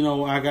say that,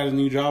 I got a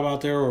new job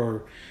out there,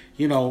 or,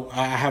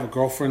 I have a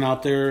girlfriend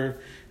out there,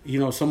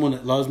 someone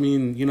that loves me,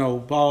 and,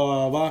 blah,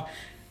 blah, blah.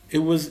 It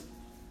was...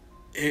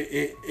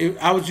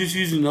 I was just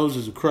using those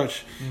as a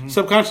crutch. Mm-hmm.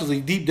 Subconsciously,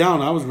 deep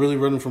down, I was really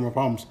running from my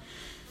problems.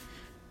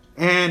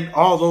 And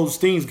all those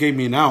things gave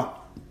me an out.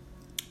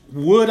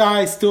 Would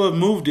I still have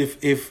moved if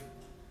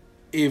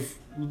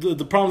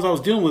the problems I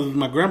was dealing with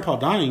my grandpa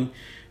dying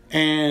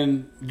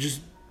and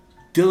just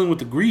dealing with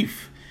the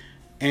grief.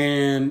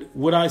 And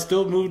would I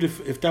still moved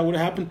if that would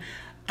have happened?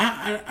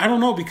 I don't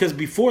know, because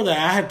before that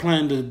I had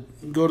planned to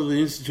go to the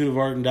Institute of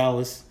Art in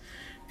Dallas,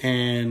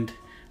 and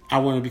I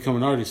wanted to become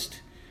an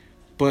artist.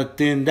 But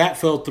then that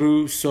fell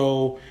through,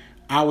 so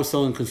I was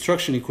selling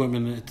construction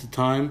equipment at the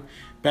time,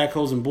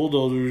 backhoes and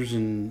bulldozers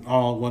and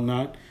all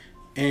whatnot,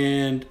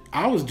 and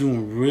I was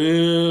doing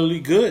really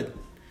good.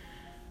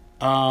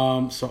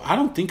 So I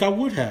don't think I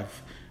would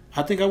have.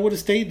 I think I would have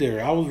stayed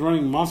there. I was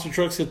running monster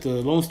trucks at the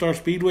Lone Star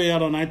Speedway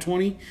out on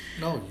I-20.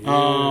 No, yeah.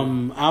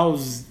 I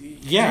was,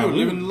 yeah. You were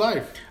living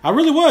life. I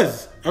really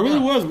was.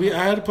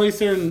 I had a place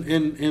there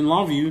in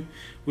Longview,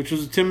 which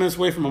was 10 minutes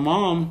away from my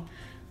mom.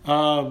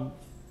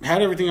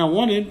 Had everything I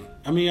wanted.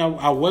 I mean,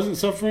 I wasn't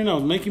suffering. I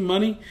was making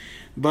money,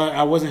 but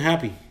I wasn't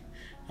happy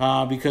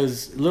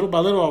because little by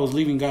little I was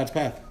leaving God's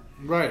path.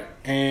 Right.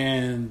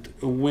 And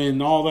when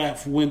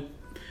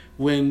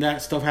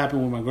that stuff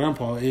happened with my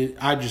grandpa,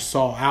 I just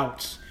saw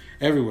outs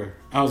everywhere.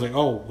 I was like,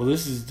 oh, well,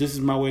 this is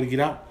my way to get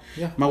out.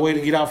 Yeah. My way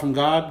to get out from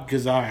God,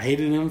 because I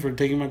hated him for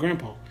taking my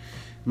grandpa.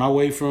 My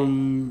way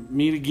from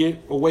me to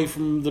get away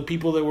from the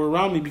people that were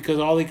around me, because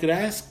all they could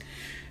ask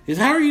is,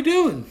 how are you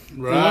doing?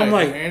 Right. And I'm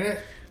like, ain't it?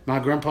 my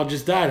grandpa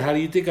just died. How do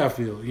you think I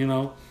feel? You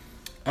know?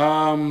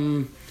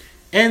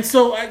 And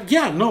so, I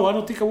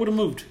don't think I would have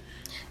moved.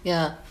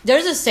 Yeah.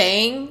 There's a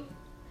saying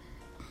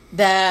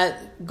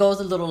that goes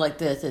a little like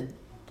this.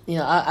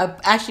 I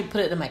actually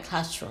put it in my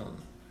classroom.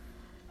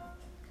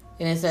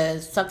 And it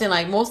says something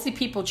like, mostly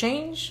people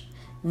change,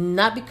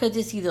 not because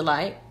they see the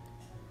light,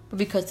 but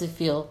because they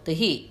feel the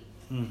heat.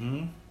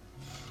 Mm-hmm.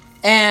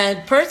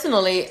 And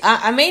personally,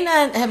 I may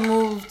not have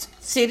moved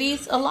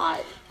cities a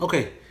lot.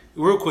 Okay,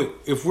 real quick.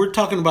 If we're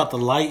talking about the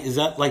light, is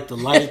that like the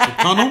light at the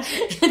tunnel?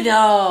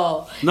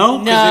 No. No?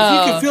 Because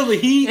if you can feel the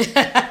heat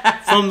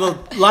from the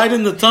light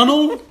in the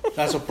tunnel,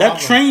 that's a problem. That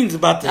train's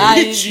about to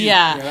hit you.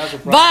 Yeah. That's a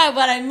problem. But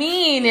what I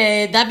mean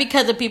is not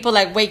because of people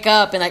like wake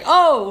up and like,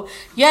 oh,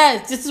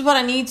 yes, this is what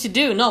I need to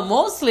do. No,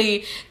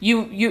 mostly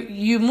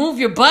you move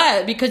your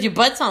butt because your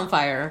butt's on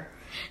fire.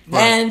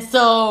 Right. And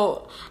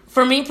so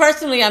for me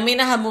personally, I may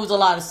not have moved a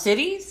lot of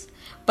cities,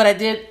 but I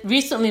did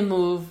recently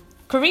move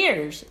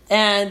careers.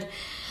 And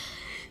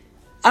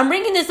I'm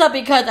bringing this up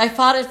because I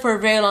fought it for a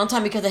very long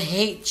time because I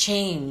hate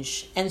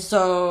change. And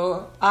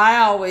so I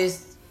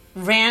always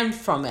ran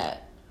from it.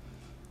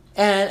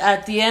 And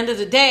at the end of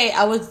the day,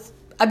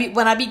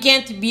 when I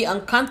began to be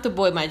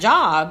uncomfortable with my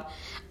job,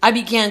 I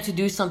began to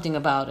do something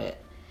about it.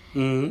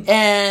 Mm-hmm.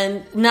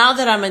 And now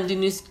that I'm in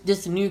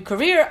this new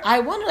career, I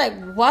wonder,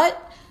 like,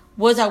 what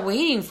was I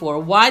waiting for?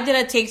 Why did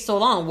I take so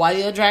long? Why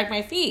did I drag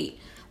my feet?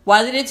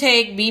 Why did it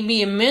take me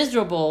being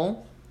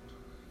miserable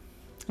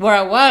where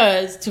I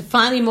was to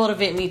finally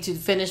motivate me to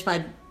finish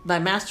my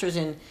master's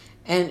and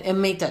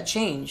make that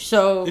change?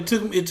 So it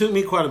took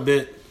me quite a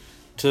bit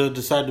to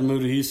decide to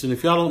move to Houston.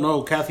 If y'all don't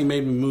know, Kathy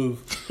made me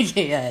move.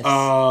 Yes.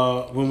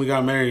 When we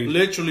got married.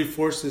 Literally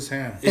forced his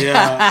hand.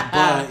 Yeah,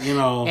 but,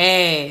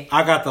 hey.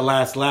 I got the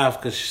last laugh,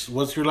 because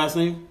what's your last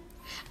name?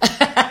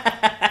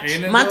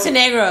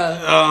 Montenegro.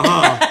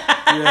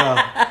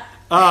 Yeah.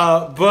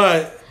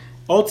 But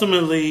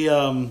ultimately,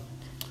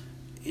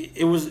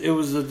 it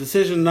was a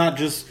decision, not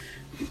just...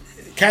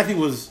 Kathy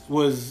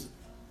was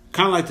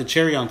kind of like the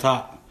cherry on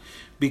top,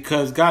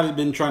 because God had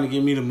been trying to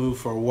get me to move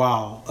for a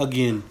while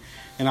again.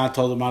 And I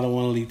told him I don't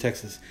want to leave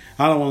Texas.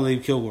 I don't want to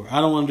leave Kilgore.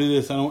 I don't want to do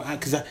this.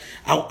 Because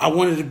I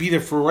wanted to be there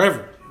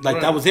forever. Like,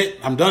 right. That was it.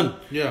 I'm done.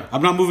 Yeah.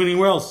 I'm not moving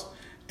anywhere else.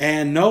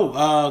 And no,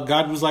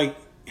 God was like,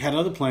 had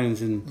other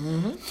plans. And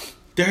mm-hmm.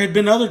 There had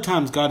been other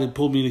times God had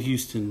pulled me to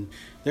Houston.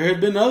 There had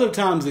been other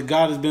times that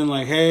God has been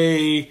like,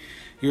 hey,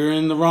 you're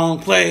in the wrong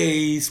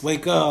place.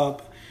 Wake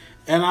up.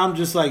 And I'm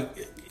just like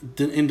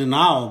in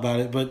denial about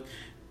it. But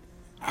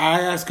I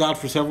asked God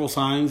for several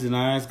signs. And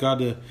I asked God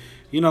to,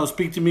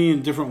 speak to me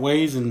in different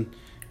ways.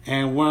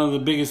 And one of the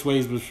biggest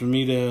ways was for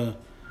me to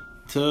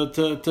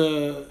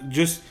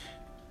just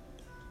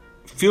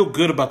feel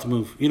good about the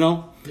move,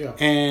 Yeah.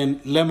 And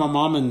let my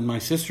mom and my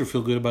sister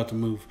feel good about the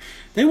move.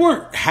 They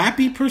weren't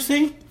happy per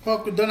se.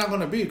 Well, they're not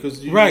going to be,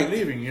 because you're right.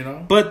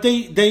 leaving, But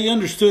they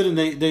understood, and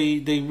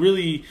they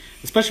really,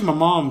 especially my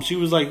mom, she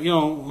was like,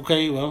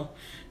 okay, well,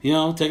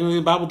 technically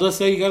the Bible does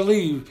say you got to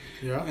leave.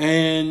 Yeah.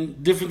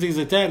 And different things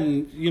like that.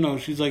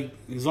 And, she's like,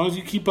 as long as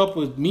you keep up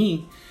with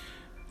me,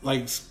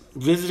 like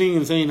visiting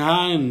and saying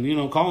hi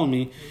and, calling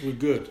me. We're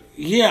good.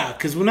 Yeah,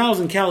 because when I was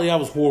in Cali, I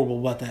was horrible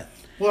about that.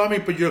 Well, I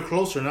mean, but you're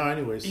closer now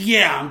anyways.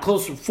 Yeah, I'm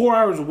closer. 4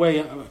 hours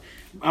away.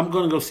 I'm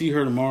going to go see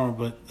her tomorrow,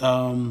 but...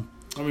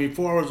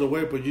 4 hours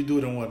away, but you do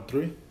it in what,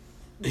 3?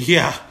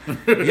 Yeah.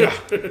 Yeah.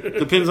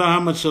 Depends on how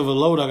much of a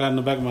load I got in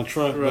the back of my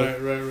truck. Right.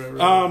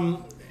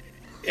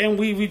 And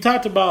we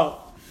talked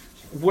about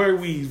where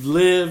we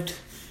lived,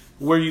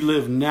 where you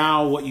live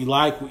now, what you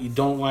like, what you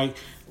don't like.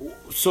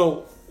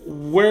 So...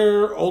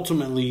 where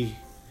ultimately,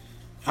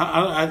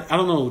 I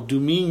don't know, do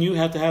me and you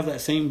have to have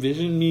that same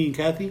vision, me and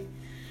Kathy,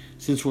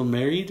 since we're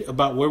married,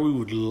 about where we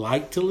would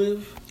like to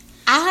live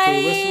for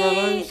the rest of our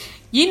lives?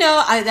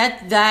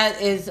 That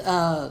is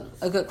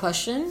a good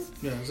question.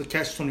 Yeah, it's a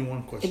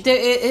catch-21 question.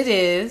 It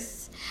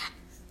is.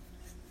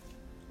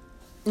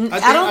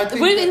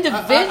 We're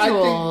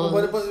individuals.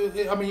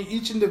 I mean,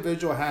 each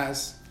individual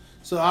has.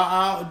 So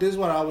this is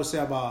what I would say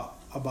about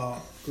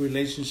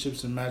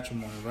relationships and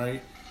matrimony,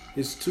 right?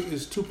 It's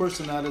two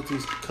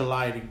personalities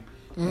colliding,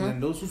 and then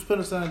those two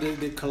personalities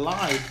they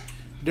collide.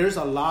 There's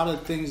a lot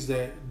of things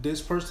that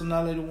this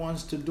personality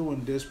wants to do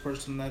and this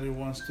personality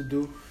wants to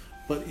do,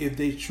 but if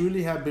they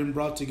truly have been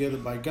brought together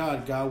by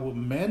God, God will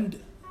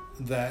mend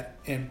that,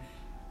 and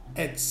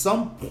at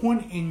some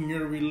point in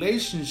your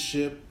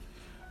relationship,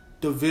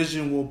 the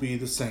vision will be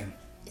the same.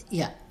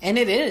 Yeah, and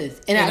it is,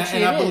 and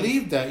I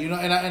believe that,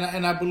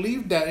 and I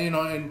believe that, and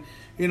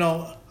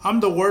I'm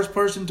the worst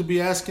person to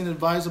be asking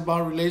advice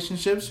about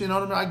relationships. You know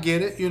what I mean? I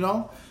get it,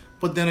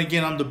 but then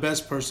again, I'm the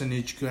best person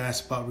that you can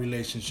ask about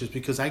relationships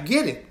because I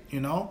get it,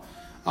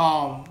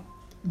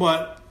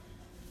 But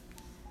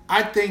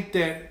I think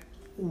that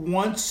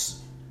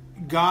once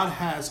God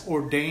has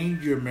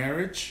ordained your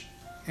marriage,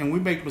 and we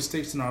make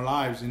mistakes in our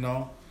lives,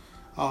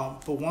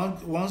 but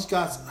once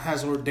God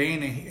has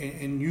ordained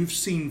and you've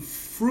seen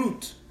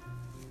fruit,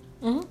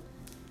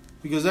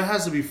 because there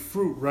has to be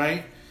fruit,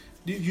 right?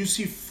 You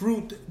see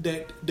fruit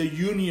that the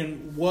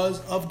union was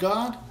of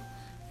God,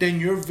 then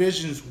your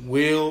visions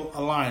will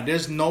align.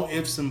 There's no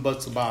ifs and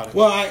buts about it.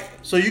 Well,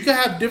 so you can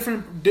have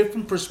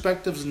different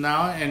perspectives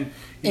now, and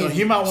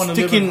he might want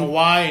to live in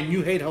Hawaii, and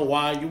you hate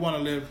Hawaii. You want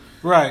to live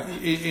right.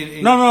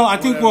 No. I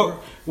think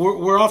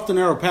we're off the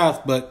narrow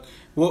path, but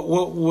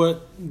what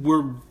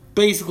we're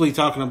basically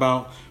talking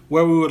about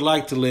where we would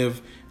like to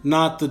live,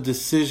 not the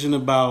decision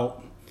about.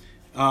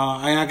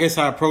 And I guess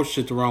I approached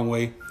it the wrong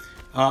way.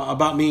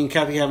 About me and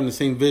Kathy having the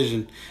same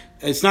vision.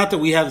 It's not that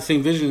we have the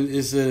same vision.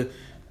 It's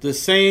the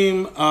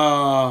same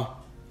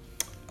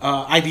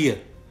idea.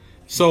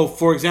 So,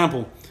 for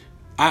example,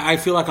 I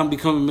feel like I'm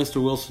becoming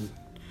Mr. Wilson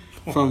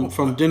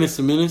from Dennis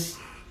the Menace.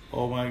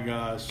 Oh my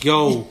gosh.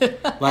 Yo,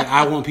 like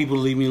I want people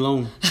to leave me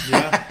alone.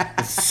 Yeah.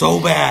 It's so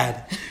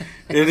bad.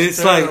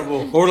 It's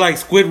terrible. Or like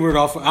Squidward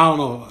off. I don't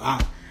know.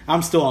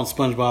 I'm still on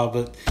SpongeBob,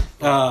 but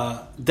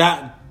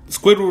that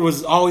Squidward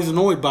was always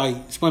annoyed by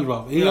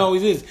SpongeBob. He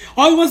always is.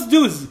 All he wants to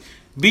do is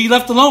be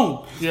left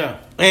alone. Yeah.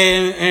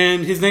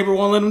 And his neighbor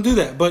won't let him do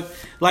that. But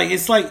like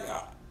it's like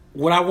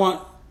what I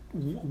want.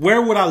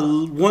 Where would I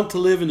want to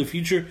live in the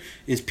future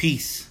is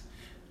peace.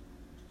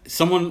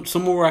 Somewhere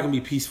where I can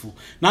be peaceful.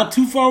 Not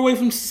too far away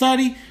from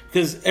society,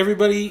 because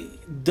everybody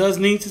does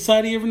need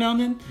society every now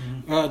and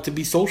then to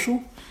be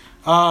social.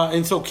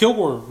 And so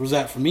Kilgore was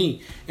that for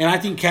me. And I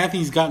think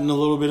Kathy's gotten a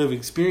little bit of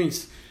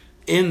experience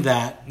in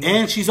that.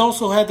 And she's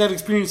also had that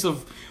experience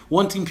of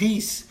wanting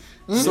peace.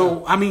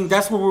 So, I mean,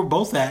 that's where we're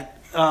both at.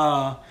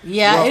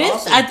 Yeah, it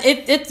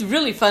is. It's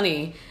really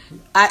funny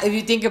if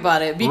you think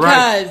about it.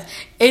 Because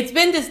it's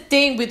been this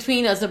thing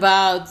between us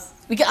about...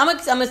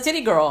 Because I'm a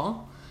city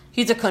girl.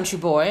 He's a country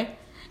boy.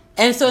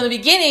 And so in the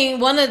beginning,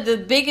 one of the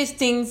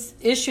biggest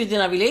issues in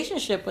our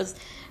relationship was,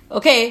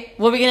 okay,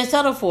 what are we going to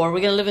settle for? We're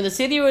going to live in the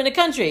city or in the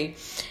country?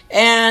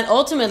 And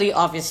ultimately,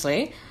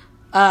 obviously,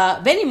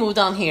 Benny moved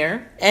on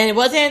here. And it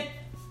wasn't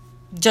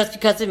just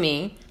because of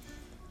me.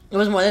 It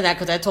was more than that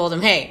because I told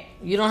him, hey,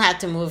 you don't have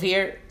to move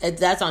here.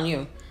 That's on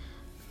you.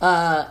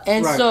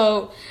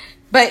 So,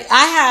 but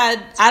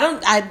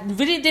I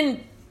really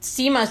didn't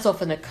see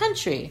myself in the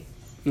country.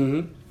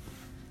 Mm-hmm.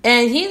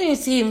 And he didn't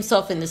see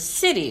himself in the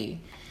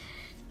city.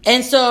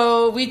 And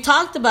so we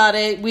talked about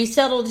it. We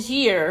settled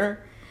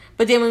here.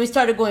 But then when we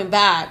started going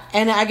back,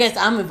 and I guess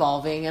I'm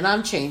evolving and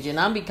I'm changing.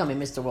 I'm becoming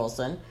Mr.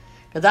 Wilson.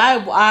 Because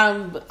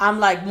I'm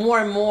like more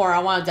and more, I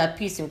wanted that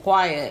peace and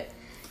quiet.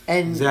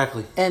 And,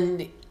 exactly.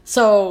 And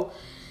so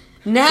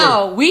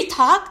now we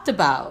have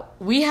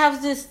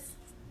this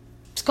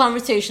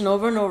conversation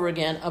over and over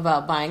again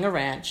about buying a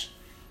ranch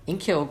in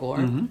Kilgore.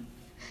 Mm-hmm.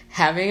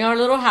 Having our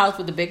little house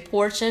with a big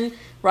porch and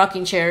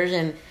rocking chairs,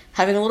 and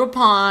having a little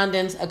pond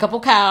and a couple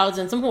cows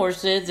and some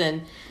horses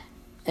and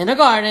a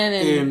garden.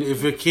 And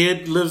if a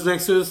kid lives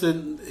next to us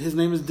and his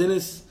name is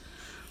Dennis,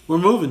 we're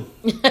moving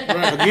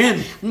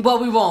again. Well,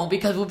 we won't,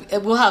 because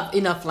we'll have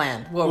enough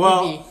land.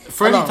 Well,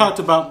 Freddie talked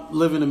about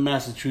living in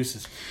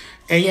Massachusetts,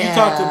 and you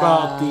talked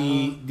about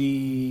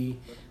the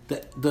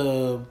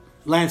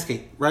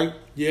landscape, right?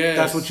 Yeah,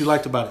 that's what you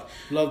liked about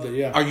it. Loved it.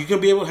 Yeah. Are you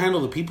gonna be able to handle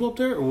the people up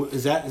there, or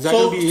is that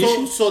gonna be an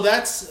issue? So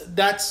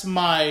that's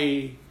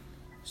my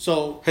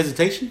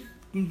hesitation.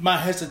 My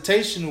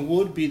hesitation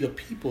would be the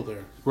people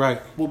there.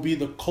 Right. Will be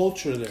the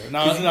culture there.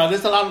 Now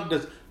there's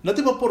there's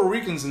nothing but Puerto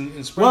Ricans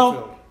in Springfield.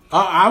 Well,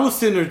 I was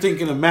sitting there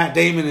thinking of Matt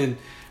Damon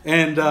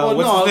and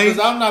what's his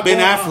name? Ben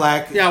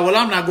Affleck. Yeah, well,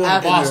 I'm not going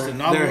to Boston.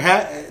 They're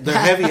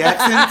heavy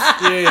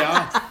accents.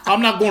 Yeah,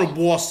 I'm not going to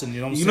Boston. You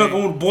know what I'm saying? You're not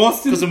going to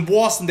Boston? Because in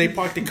Boston, they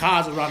park the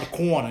cars around the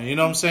corner. You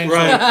know what I'm saying?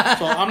 Right.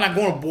 So I'm not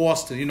going to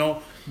Boston,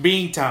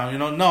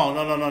 Beantown,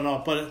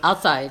 no. But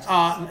outside.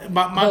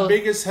 My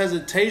biggest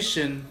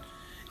hesitation,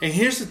 and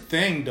here's the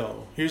thing,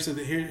 though. Here's the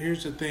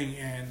thing,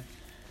 and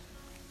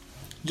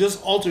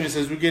just ultimately,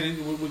 as we're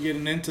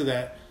getting into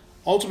that,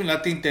 ultimately, I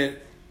think that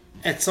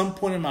at some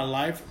point in my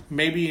life,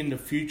 maybe in the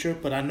future,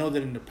 but I know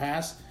that in the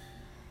past,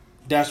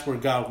 that's where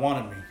God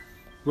wanted me.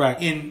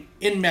 Right.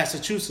 In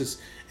Massachusetts.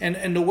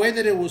 And the way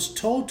that it was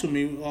told to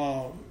me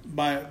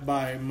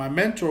by my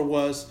mentor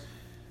was,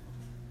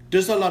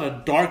 there's a lot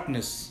of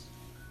darkness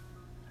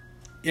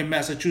in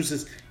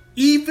Massachusetts,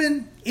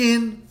 even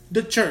in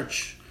the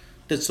church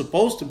that's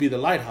supposed to be the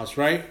lighthouse,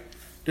 right?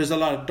 There's a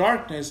lot of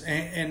darkness,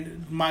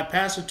 and my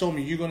pastor told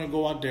me, you're going to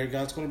go out there,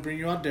 God's going to bring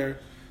you out there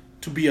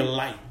to be a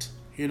light,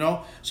 you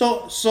know?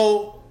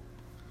 So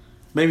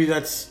maybe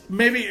that's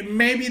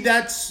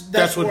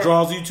that's what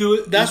draws you to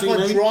it. That's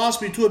what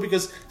draws me to it,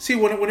 because see,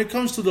 when it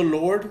comes to the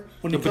Lord,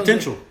 when the it comes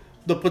potential,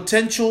 the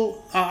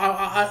potential,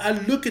 I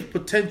look at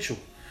potential.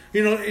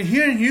 You know,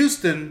 here in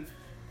Houston,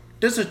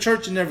 there's a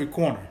church in every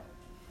corner.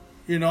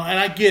 You know, and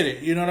I get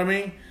it. You know what I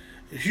mean?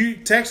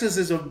 Texas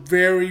is a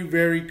very,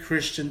 very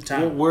Christian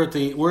town. We're at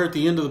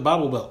the end of the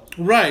Bible Belt.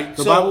 Right.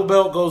 The Bible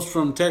Belt goes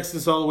from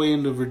Texas all the way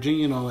into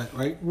Virginia and all that,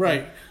 right?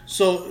 Right.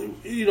 So,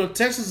 you know,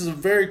 Texas is a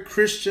very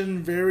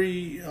Christian,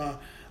 very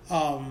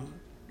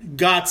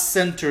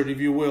God-centered, if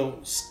you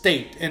will,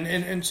 state.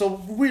 And so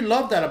we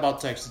love that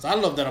about Texas. I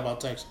love that about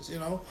Texas, you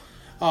know.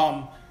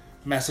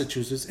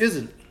 Massachusetts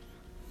isn't.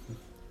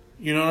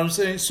 You know what I'm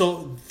saying?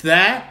 So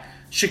that,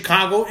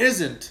 Chicago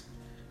isn't.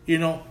 You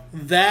know,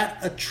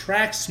 that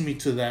attracts me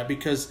to that,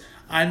 because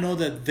I know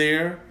that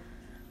there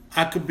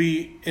I could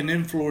be an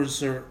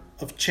influencer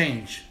of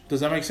change.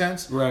 Does that make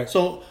sense? Right.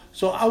 So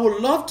I would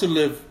love to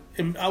live,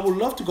 and I would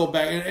love to go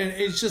back, and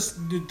it's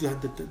just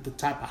the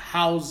type of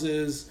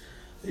houses,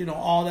 you know,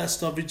 all that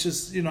stuff. It's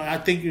just, you know, I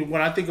think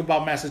when I think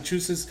about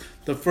Massachusetts,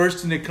 the first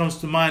thing that comes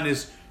to mind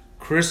is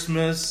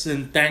Christmas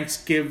and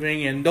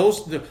Thanksgiving, and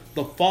the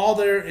fall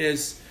there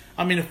is,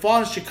 I mean, the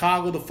fall in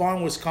Chicago, the fall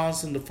in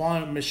Wisconsin, the fall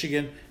in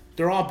Michigan,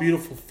 they're all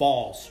beautiful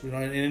falls. You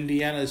know, in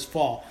Indiana is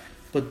fall,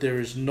 but there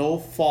is no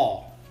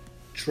fall.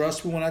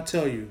 Trust me when I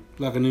tell you.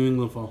 Like a New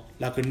England fall.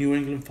 Like a New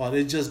England fall.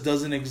 It just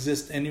doesn't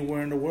exist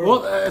anywhere in the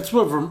world. Well, that's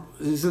what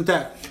isn't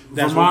that?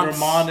 That's what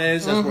Vermont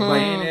is. That's what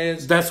Maine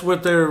is. That's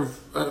what they're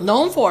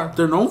known for.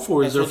 They're known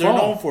for. That's is what their they're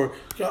fall. known for.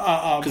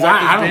 Because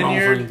I don't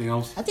know for anything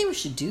else. I think we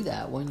should do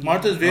that one year.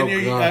 Martha's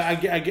Vineyard. Oh,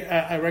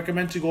 I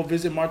recommend to go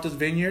visit Martha's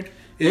Vineyard.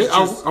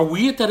 Are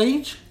we at that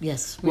age?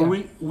 Yes.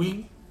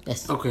 We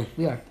Yes. Okay.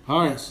 We are.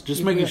 All right.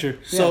 Just making sure.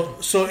 So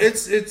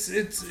it's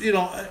you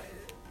know,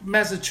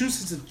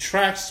 Massachusetts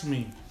attracts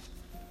me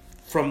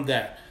from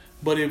that.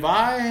 But if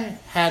I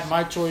had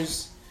my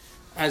choice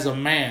as a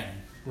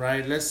man,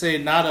 right? Let's say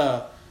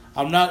let's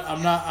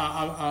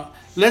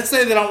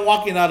say that I'm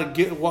walking out of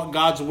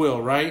God's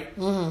will, right?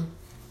 Mm-hmm.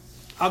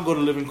 I'll go to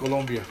live in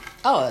Colombia.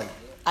 Oh,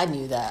 I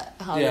knew that.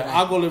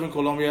 I'll go live in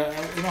Colombia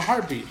in a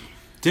heartbeat.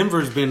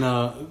 Denver's been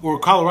or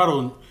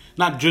Colorado,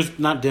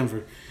 not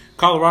Denver.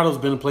 Colorado's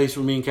been a place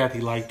where me and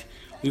Kathy liked.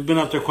 We've been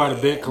up there quite a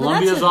bit.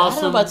 Columbia's awesome.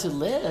 I don't know about to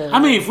live. I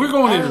mean, if we're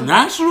going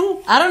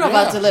international, I don't know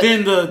about to live.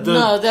 Then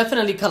no,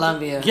 definitely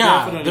Colombia.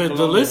 Yeah, definitely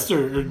the lists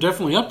are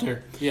definitely up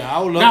there. Yeah,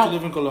 I would love to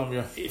live in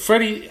Colombia.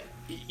 Freddie,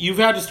 you've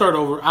had to start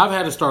over. I've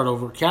had to start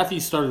over. Kathy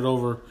started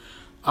over,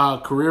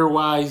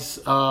 career-wise.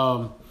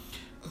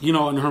 You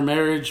know, in her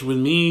marriage with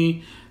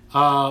me.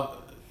 How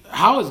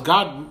has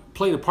God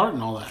played a part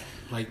in all that?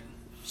 Like.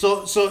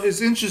 So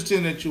it's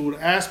interesting that you would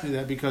ask me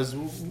that, because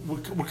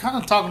we're kind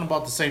of talking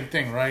about the same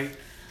thing, right?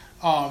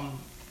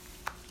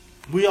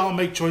 We all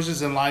make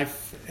choices in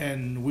life,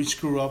 and we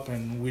screw up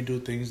and we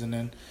do things, and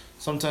then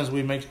sometimes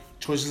we make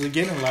choices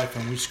again in life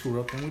and we screw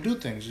up and we do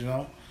things, you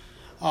know?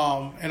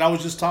 And I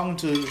was just talking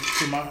to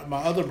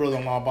my other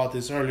brother-in-law about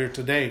this earlier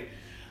today.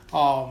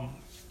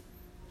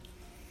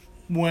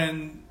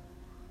 When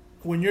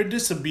you're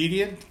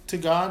disobedient to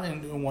God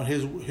and what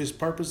his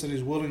purpose and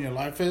his will in your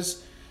life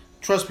is,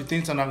 trust me,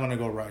 things are not going to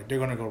go right. They're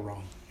going to go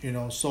wrong. You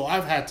know, so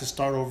I've had to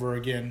start over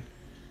again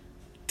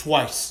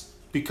twice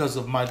because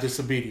of my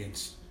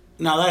disobedience.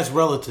 Now that's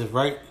relative,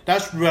 right?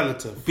 That's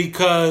relative.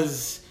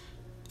 Because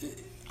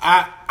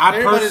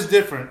everybody's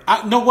different.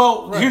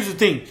 Here's the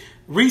thing.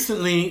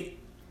 Recently,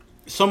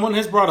 someone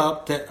has brought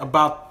up that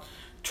about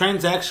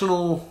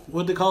transactional,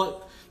 what do they call it?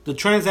 The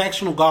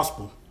transactional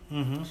gospel.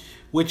 Mm-hmm.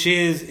 Which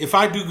is, if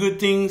I do good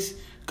things,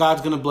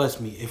 God's going to bless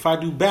me. If I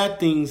do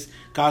bad things,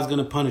 God's going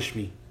to punish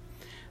me.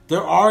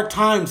 There are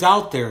times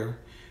out there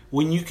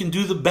when you can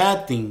do the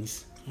bad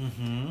things,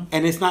 mm-hmm.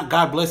 and it's not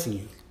God blessing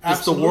you. It's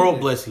Absolutely. the world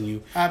blessing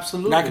you.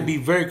 Absolutely. That can be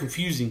very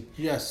confusing.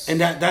 Yes.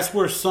 And that's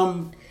where I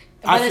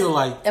feel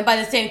like... And by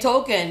the same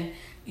token,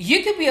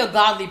 you could be a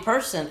godly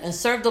person and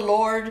serve the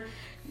Lord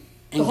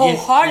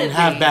wholeheartedly. And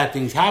have bad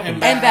things happen.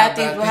 And bad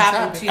things will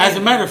happen to you. As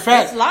a matter of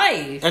fact... It's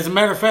life. As a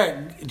matter of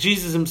fact,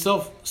 Jesus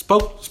himself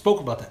spoke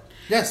about that.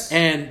 Yes.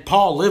 And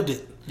Paul lived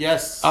it.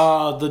 Yes.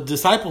 The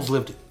disciples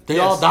lived it. They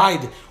all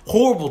died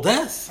horrible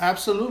deaths.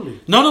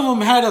 Absolutely. None of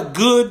them had a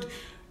good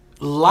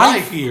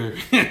life here.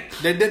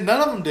 They did.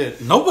 None of them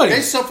did. Nobody.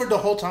 They suffered the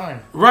whole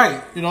time.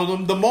 Right. You know,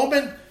 the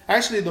moment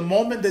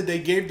that they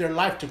gave their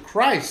life to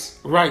Christ,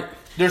 right,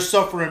 their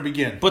suffering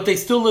began. But they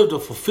still lived a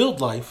fulfilled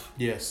life.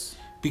 Yes.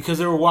 because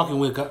they were walking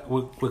with God.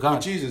 With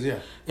God. Jesus, yeah.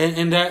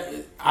 And that,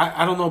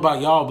 I don't know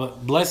about y'all,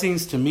 but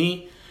blessings to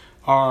me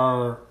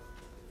are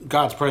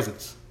God's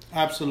presence.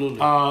 Absolutely.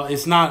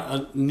 It's not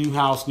a new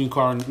house, new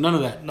car, none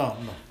of that. No.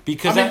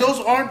 Because those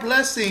are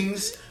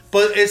blessings,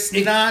 but it's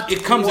not.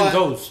 It comes and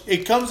goes.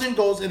 It comes and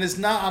goes, and it's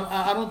not.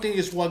 I don't think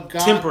it's what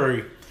God.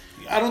 Temporary.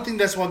 I don't think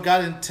that's what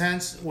God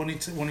intends when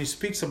he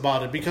speaks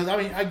about it. Because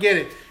I get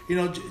it.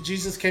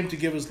 Jesus came to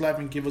give us life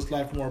and give us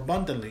life more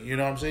abundantly. You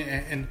know what I'm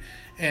saying?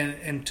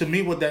 And to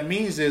me, what that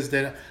means is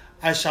that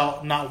I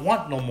shall not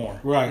want no more.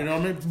 Right. You know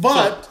what I mean?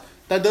 But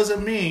that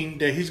doesn't mean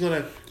that he's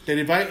gonna. That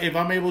if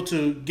I'm able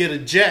to get a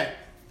jet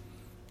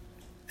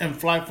and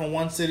fly from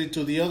one city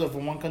to the other,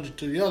 from one country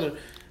to the other,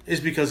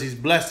 it's because he's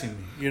blessing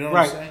me. You know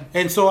what I'm saying?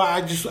 And so I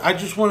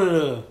just wanted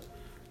to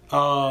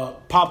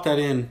pop that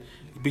in.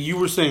 But you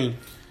were saying.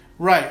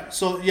 Right.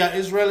 So yeah,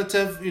 it's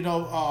relative. In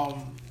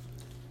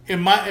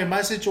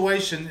my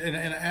situation,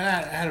 and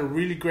I had a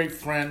really great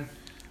friend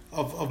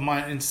of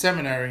mine in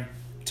seminary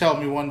tell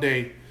me one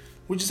day,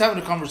 we're just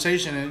having a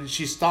conversation, and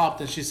she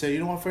stopped and she said, "You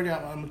know what, Freddie?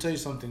 I'm gonna tell you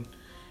something."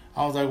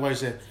 I was like, "What?"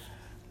 She said,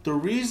 "The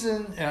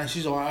reason," and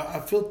she said,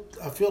 "I feel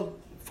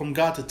from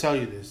God to tell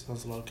you this." I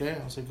was like, "Okay."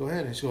 I was like, "Go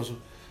ahead." And she goes,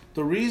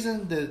 "The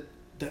reason that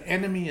the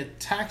enemy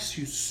attacks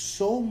you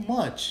so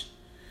much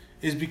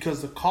is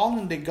because the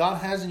calling that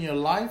God has in your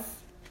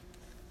life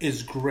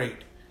is great,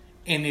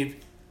 and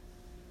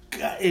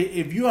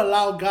if you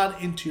allow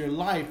God into your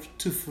life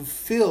to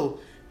fulfill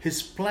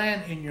His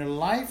plan in your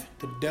life,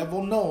 the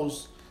devil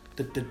knows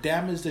that the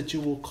damage that you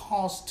will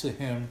cause to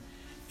him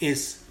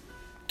is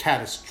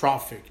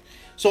catastrophic."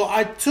 So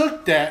I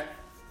took that,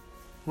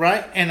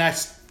 right, and I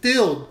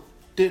still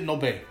didn't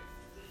obey.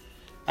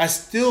 I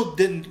still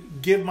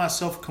didn't give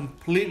myself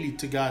completely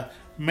to God.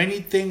 Many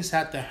things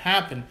had to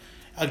happen.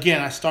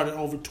 Again, I started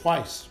over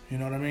twice. You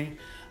know what I mean?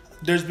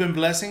 There's been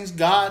blessings.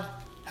 God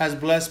has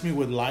blessed me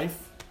with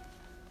life.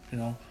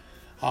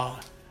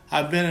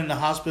 I've been in the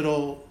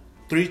hospital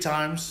 3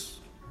 times,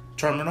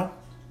 terminal,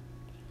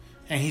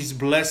 and He's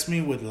blessed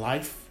me with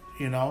life.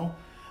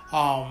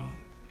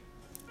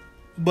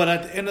 But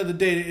at the end of the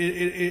day,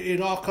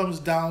 it all comes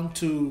down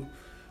to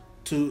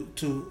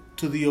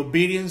the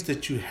obedience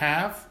that you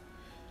have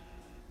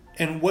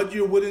and what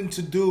you're willing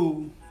to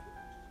do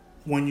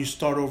when you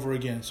start over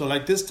again. So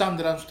like this time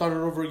that I've started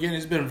over again,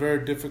 it's been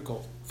very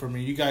difficult for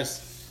me. You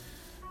guys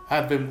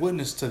have been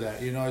witness to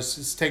that.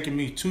 It's taken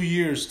me 2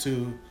 years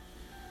to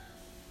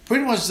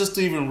pretty much just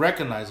to even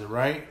recognize it,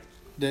 right?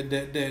 That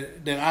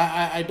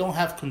I don't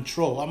have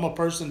control. I'm a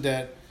person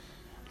that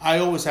I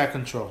always had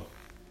control.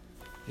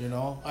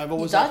 I've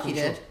always had control.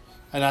 You did.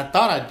 And I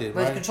thought I did,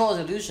 but right? Control is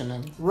illusion,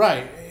 then.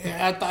 Right.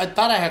 I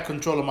thought I had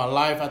control of my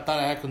life. I thought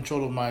I had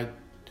control of my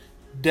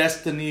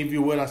destiny, if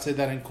you would. I say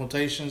that in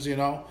quotations, And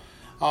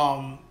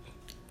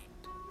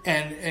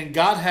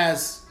God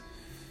has,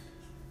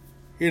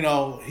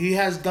 He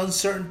has done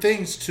certain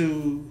things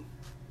to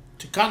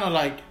kind of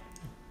like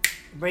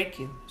break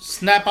you,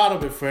 snap out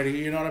of it, Freddie.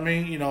 You know what I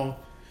mean?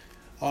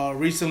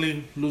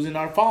 Recently losing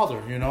our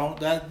father.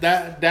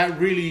 That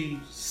really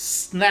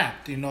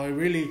snapped. It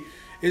really.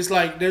 It's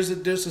like there's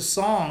a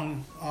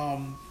song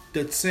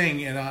that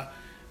sing and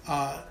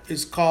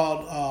it's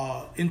called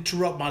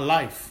 "Interrupt My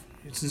Life."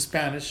 It's in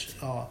Spanish.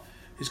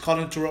 It's called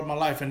 "Interrupt My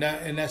Life," and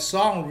that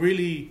song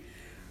really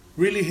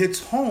hits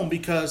home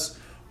because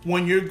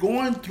when you're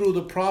going through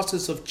the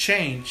process of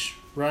change,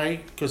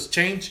 right? Because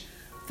change,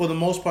 for the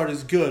most part,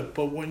 is good,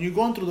 but when you're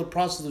going through the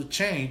process of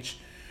change,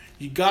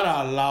 you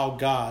gotta allow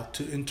God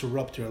to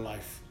interrupt your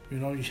life. You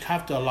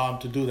have to allow Him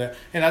to do that,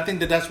 and I think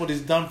that's what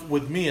He's done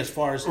with me as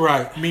far as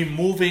me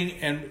moving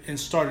and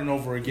starting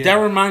over again. That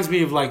reminds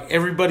me of like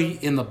everybody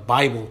in the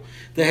Bible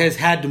that has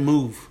had to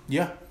move.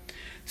 Yeah.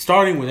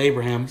 Starting with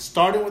Abraham.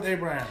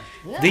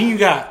 Yeah. Then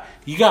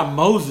you got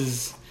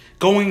Moses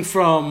going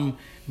from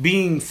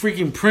being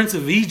freaking Prince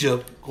of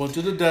Egypt, going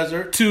to the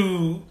desert,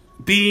 to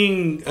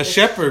being a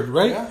shepherd,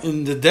 right? Yeah.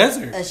 In the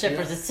desert. A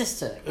shepherd's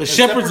assistant. A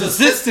shepherd's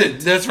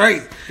assistant. That's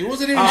right. He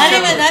wasn't even not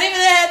even the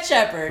head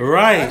shepherd.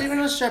 Right. Not even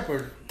a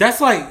shepherd.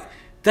 That's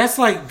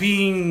like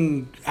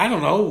being, I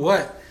don't know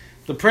what,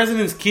 the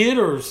president's kid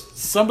or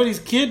somebody's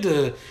kid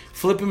to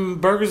flipping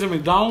burgers at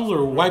McDonald's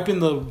or wiping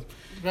the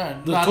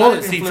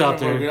toilet seats out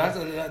there.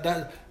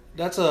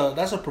 That's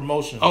a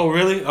promotion. Oh,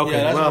 really? Okay.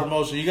 Yeah, that's a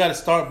promotion. You got to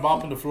start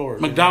mopping the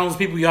floors. McDonald's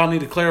people, y'all need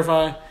to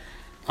clarify.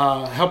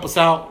 Help us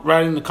out.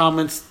 Write in the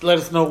comments. Let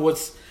us know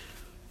what's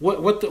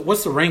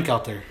the rank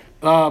out there.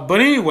 But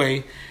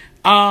anyway,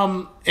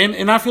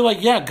 and I feel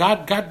like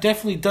God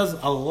definitely does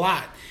a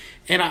lot.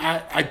 And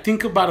I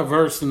think about a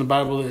verse in the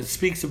Bible that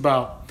speaks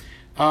about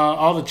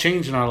all the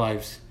change in our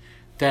lives.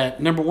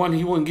 That number one,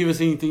 He wouldn't give us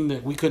anything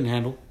that we couldn't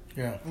handle.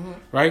 Yeah. Mm-hmm.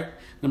 Right.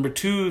 Number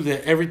two,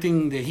 that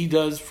everything that He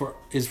does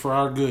is for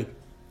our good.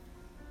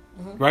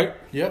 Mm-hmm. Right?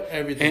 Yep,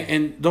 everything.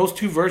 And those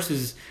 2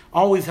 verses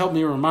always help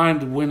me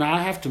remind when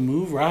I have to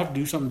move or I have to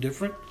do something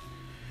different.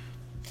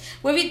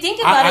 Well, if you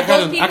think about it,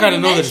 those people I gotta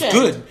know that it's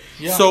good.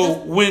 Yeah. So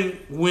when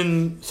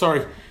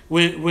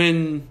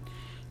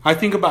I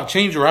think about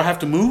change or I have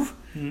to move,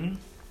 mm-hmm.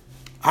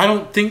 I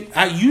don't think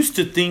I used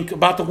to think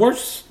about the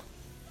worst.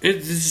 It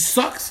just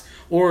sucks.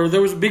 Or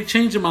there was a big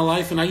change in my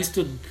life, and I used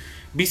to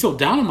be so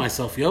down on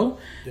myself, yo.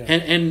 Yeah.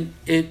 And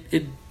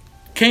it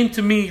came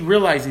to me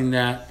realizing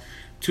that,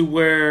 to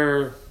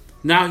where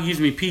now He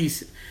gives me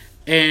peace.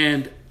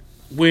 And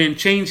when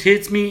change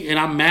hits me and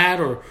I'm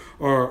mad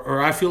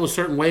or I feel a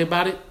certain way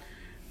about it,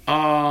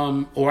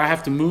 or I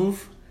have to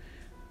move,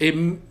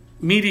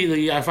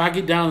 immediately if I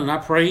get down and I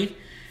pray,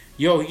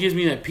 He gives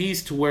me that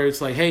peace to where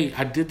it's like, hey,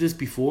 I did this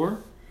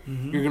before.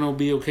 Mm-hmm. You're going to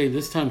be okay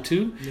this time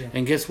too. Yeah.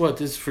 And guess what?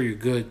 This is for your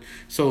good.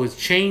 So is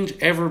change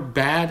ever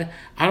bad?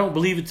 I don't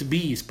believe it to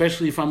be,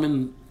 especially if I'm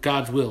in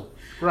God's will.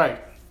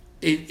 Right.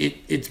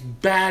 It's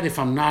bad if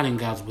I'm not in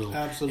God's will.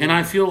 Absolutely. And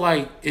I feel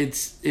like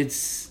it's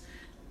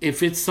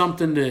if it's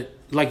something that,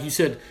 like you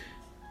said,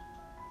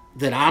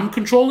 that I'm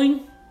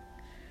controlling,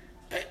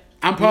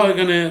 I'm probably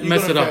going to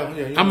mess it up.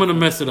 Yeah, I'm going to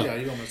mess it up. Yeah,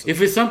 you're gonna mess it up.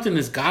 If it's something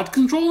that's God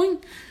controlling,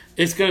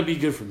 it's going to be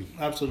good for me.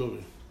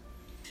 Absolutely.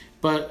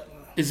 But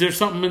is there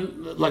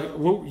something like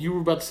what you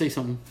were about to say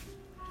something?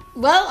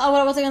 Well,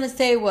 what I was going to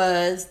say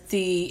was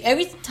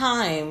every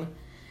time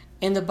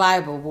in the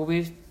Bible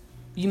where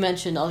you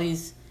mentioned all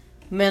these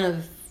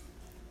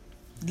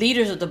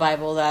leaders of the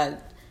Bible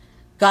that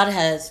God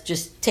has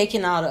just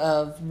taken out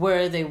of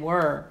where they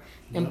were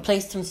and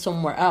placed them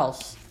somewhere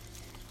else.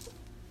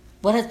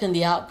 What has been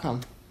the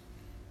outcome?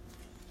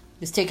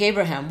 Let's take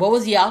Abraham. What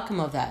was the outcome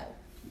of that?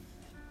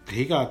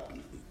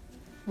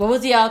 What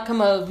was the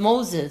outcome of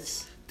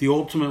Moses? The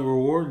ultimate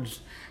rewards.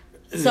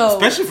 So,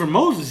 especially for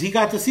Moses, he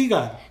got to see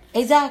God.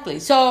 Exactly.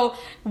 So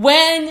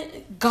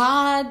when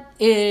God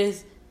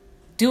is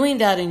doing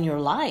that in your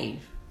life,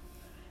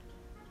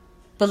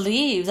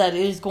 believe that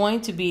it is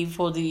going to be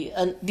for the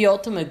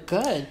ultimate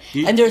good.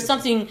 And there's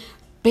something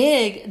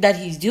big that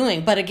He's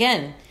doing. But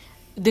again,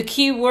 the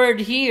key word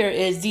here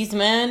is these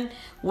men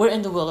were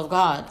in the will of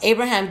God.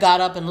 Abraham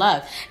got up and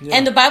left. Yeah.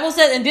 And the Bible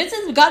says, and this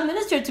is, God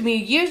ministered to me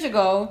years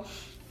ago,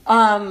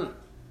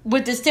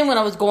 with this thing when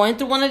I was going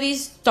through one of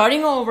these,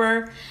 starting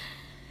over,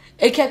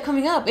 it kept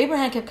coming up.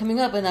 Abraham kept coming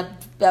up. And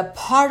that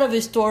part of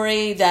his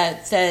story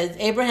that says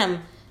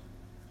Abraham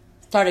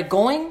started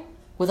going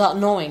without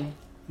knowing.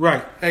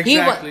 Right,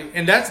 exactly.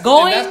 And that's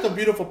the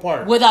beautiful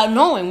part. Without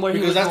knowing where he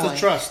was going. Because that's the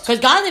trust.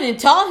 Because God didn't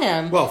tell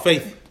him. Well,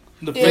 faith.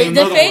 The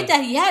faith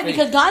that he had. Faith.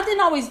 Because God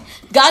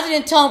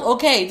didn't tell him,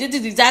 okay, this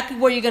is exactly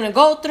where you're going to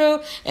go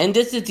through. And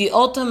this is the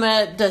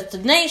ultimate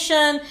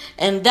destination.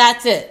 And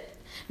that's it.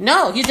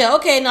 No, he said,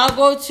 okay, now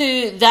go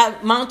to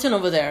that mountain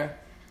over there,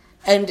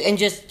 and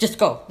just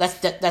go. That's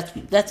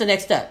the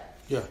next step.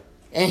 Yeah.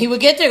 And he would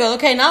get there, go,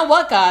 okay, now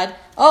what, God?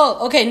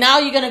 Oh, okay, now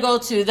you're gonna go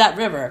to that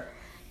river,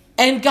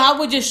 and God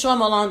would just show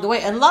him along the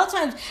way. And a lot of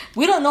times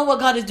we don't know what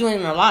God is doing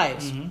in our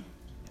lives.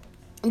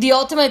 Mm-hmm. The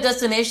ultimate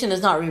destination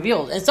is not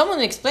revealed, and someone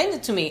explained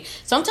it to me.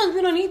 Sometimes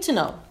we don't need to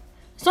know.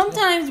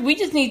 Sometimes we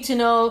just need to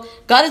know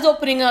God is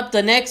opening up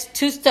the next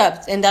 2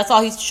 steps, and that's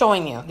all He's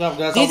showing you.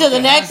 These are the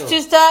next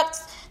 2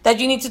 steps that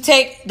you need to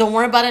take. Don't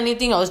worry about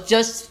anything else.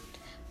 Just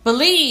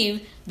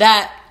believe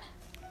that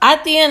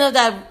at the end of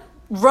that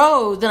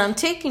road that I'm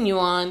taking you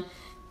on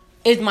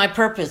is my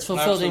purpose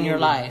fulfilled in your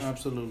life.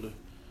 Absolutely.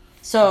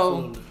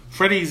 So,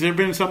 Freddie, has there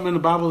been something in the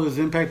Bible that's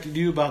impacted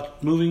you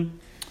about moving?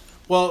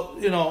 Well,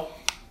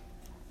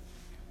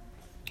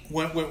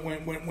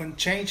 when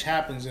change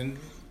happens, and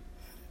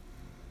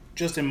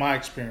just in my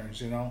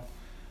experience,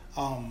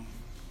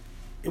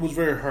 it was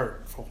very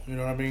hurtful. You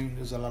know what I mean?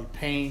 There's a lot of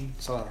pain,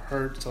 it's a lot of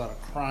hurt, it's a lot of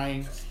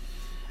crying.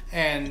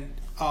 And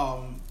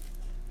I'll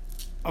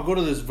go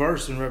to this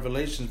verse in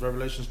Revelations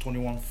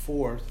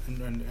 21:4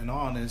 and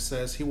on. And it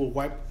says, He will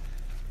wipe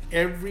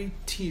every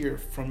tear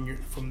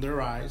from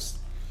their eyes.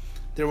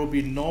 There will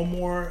be no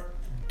more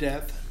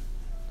death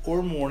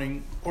or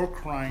mourning or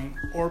crying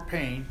or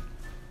pain,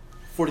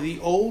 for the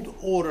old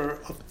order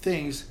of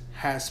things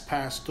has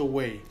passed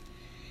away.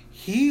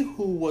 He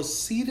who was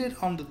seated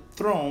on the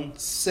throne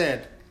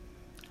said,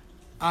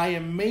 I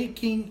am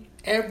making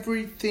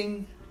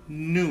everything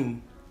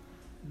new.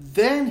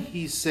 Then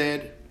He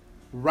said,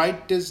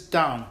 write this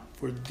down,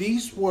 for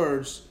these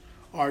words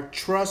are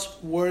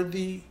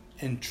trustworthy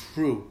and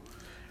true.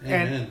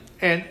 Amen.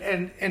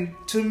 And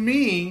to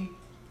me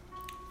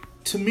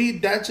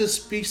that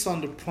just speaks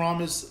on the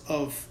promise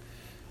of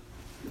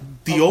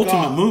the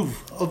ultimate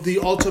move. Of the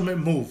ultimate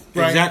move.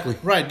 Right? Exactly.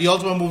 Right, the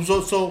ultimate move.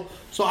 So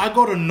I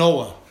go to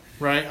Noah.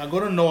 Right, I go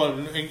to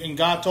Noah, and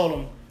God told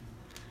him,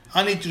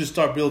 I need you to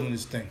start building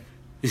this thing.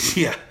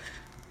 Yeah.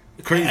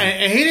 Crazy.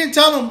 And He didn't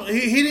tell him,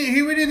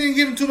 he really didn't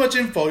give him too much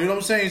info. You know what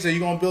I'm saying? He said, you're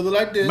going to build it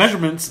like this.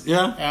 Measurements,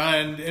 yeah.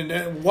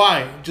 And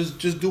why?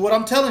 Just do what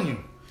I'm telling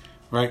you.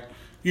 Right.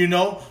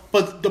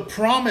 But the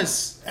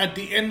promise at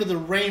the end of the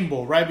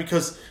rainbow, right?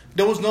 Because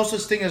there was no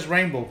such thing as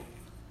rainbow,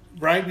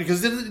 right?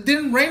 Because it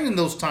didn't rain in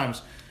those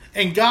times.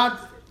 And God,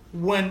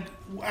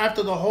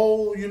 after the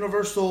whole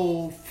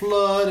universal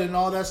flood and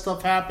all that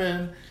stuff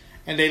happened,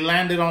 and they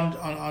landed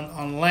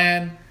on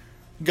land,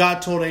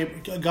 God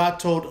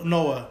told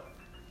Noah,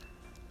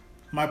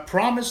 my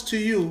promise to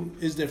you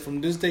is that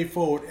from this day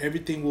forward,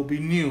 everything will be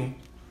new.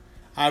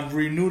 I've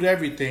renewed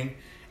everything.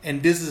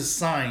 and this is a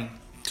sign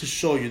to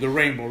show you the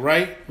rainbow,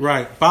 right?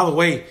 Right. By the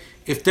way,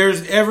 if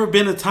there's ever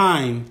been a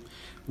time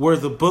where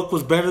the book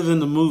was better than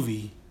the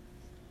movie,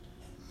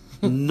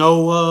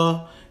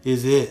 Noah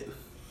is it.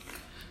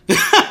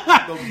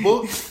 The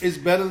book is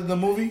better than the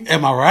movie.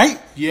 Am I right?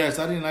 Yes,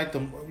 I didn't like the.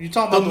 You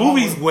talking about The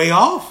movie's way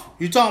off.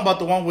 You talking about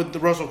the one with the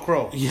Russell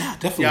Crowe? Yeah,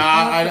 definitely. Yeah,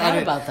 I I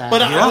forgot about that.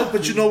 But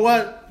but you know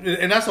what?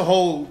 And that's a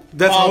whole.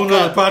 That's a whole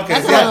nother podcast.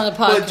 That's a whole nother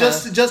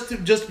podcast.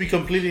 But just to be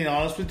completely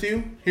honest with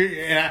you,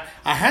 here, and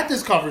I had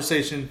this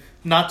conversation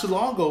not too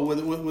long ago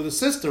with a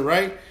sister,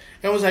 right?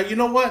 And it was like, you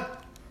know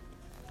what?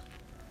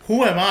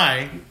 Who am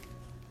I?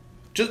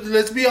 Just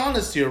let's be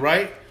honest here,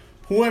 right?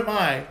 Who am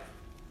I?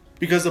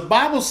 Because the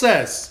Bible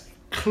says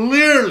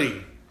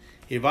clearly,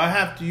 if I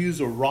have to use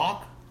a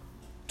rock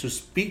to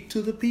speak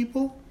to the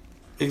people,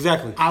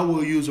 Exactly. I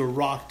will use a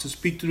rock to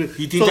speak to the.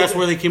 You think that's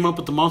where they came up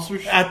with the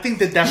monsters? I think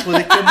that's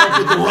where they came up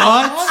with the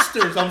rock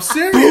monsters. I'm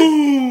serious.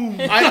 Boom!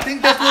 I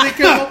think that's where they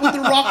came up with the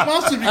rock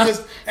monsters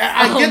because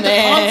I get the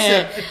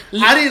concept.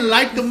 I didn't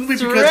like the movie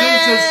because it was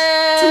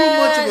just too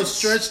much of a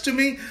stretch to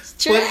me.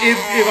 But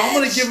if I'm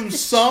going to give him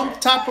some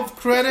type of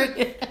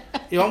credit,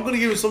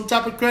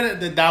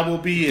 then that will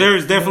be it. There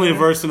is definitely a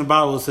verse in the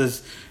Bible that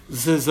says,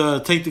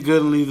 take the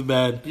good and leave the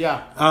bad.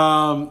 Yeah.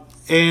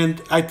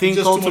 And I think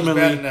just ultimately, too much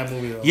bad in that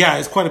movie, though. Yeah,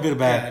 it's quite a bit of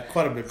bad. Yeah,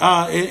 quite a bit.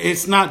 Bad.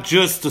 It's not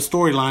just the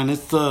storyline;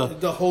 it's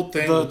the whole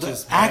thing.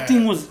 The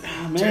acting was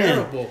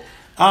terrible.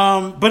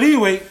 But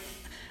anyway,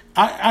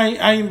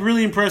 I'm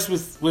really impressed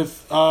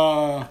with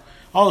all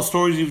the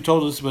stories you've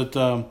told us. But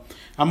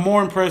I'm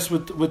more impressed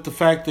with the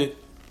fact that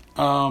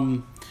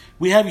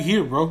we have you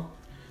here, bro.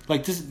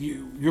 Like this,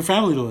 you're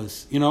family to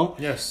us, you know.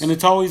 Yes. And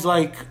it's always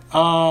like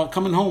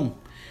coming home.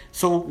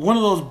 So one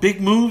of those big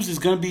moves is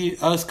going to be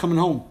us coming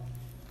home.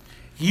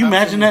 Can you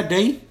imagine that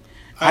day?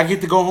 I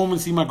get to go home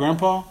and see my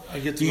grandpa. You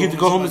get to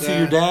go home and see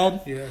your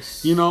dad.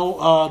 Yes. You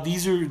know,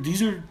 these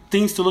are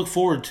things to look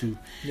forward to.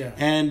 Yeah.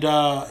 And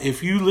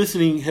if you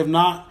listening have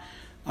not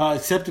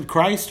accepted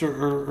Christ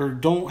or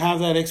don't have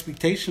that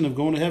expectation of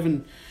going to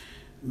heaven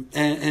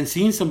and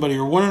seeing somebody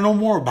or want to know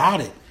more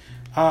about it,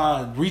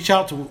 reach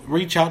out to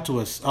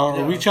us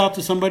or reach out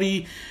to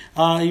somebody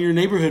in your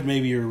neighborhood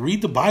maybe, or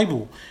read the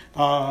Bible.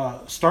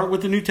 Start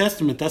with the New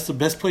Testament. That's the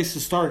best place to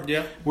start.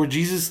 Yeah. Where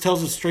Jesus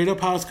tells us straight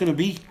up how it's going to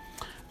be.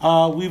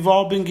 We've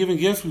all been given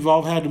gifts. We've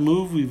all had to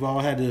move. We've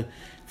all had to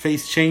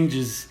face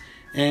changes.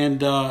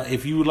 And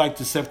if you would like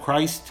to accept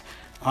Christ,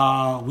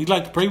 we'd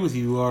like to pray with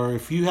you. Or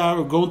if you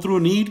are going through a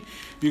need,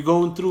 you're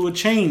going through a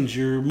change,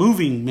 you're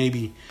moving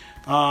maybe.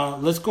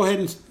 Let's go ahead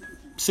and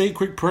say a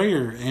quick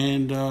prayer,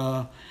 and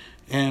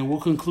we'll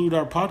conclude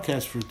our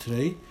podcast for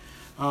today.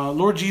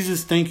 Lord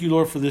Jesus, thank you,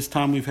 Lord, for this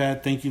time we've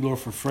had. Thank you, Lord,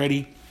 for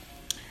Freddie.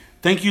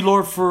 Thank you,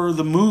 Lord, for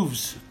the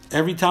moves.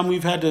 Every time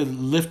we've had to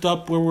lift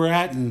up where we're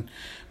at and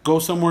go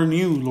somewhere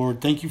new,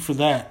 Lord. Thank you for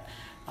that.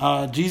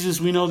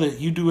 Jesus, we know that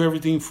you do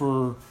everything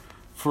for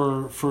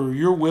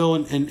your will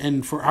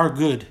and for our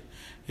good.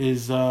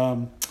 It's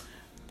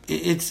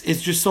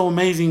just so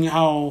amazing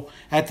how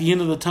at the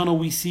end of the tunnel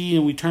we see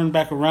and we turn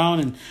back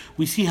around and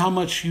we see how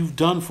much you've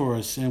done for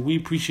us, and we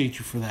appreciate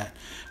you for that.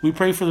 We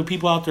pray for the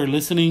people out there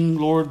listening,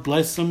 Lord,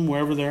 bless them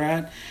wherever they're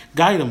at.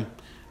 Guide them.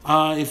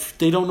 If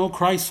they don't know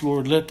Christ,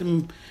 Lord, let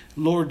them,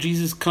 Lord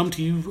Jesus, come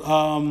to you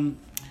through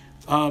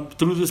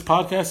this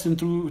podcast and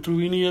through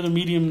any other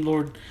medium,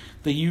 Lord,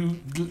 that you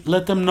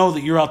let them know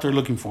that you're out there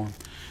looking for them.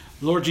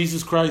 Lord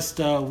Jesus Christ,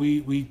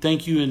 we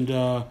thank you,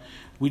 and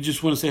we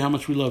just want to say how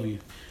much we love you.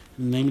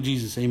 In the name of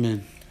Jesus,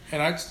 amen.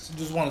 And I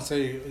just want to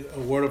say a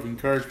word of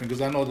encouragement,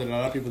 because I know that a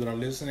lot of people that are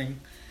listening,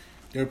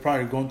 they're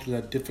probably going through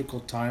that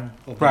difficult time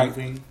of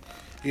moving.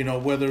 You know,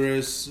 whether it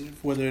is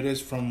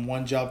from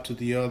one job to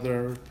the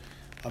other,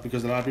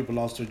 because a lot of people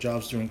lost their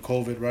jobs during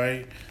COVID,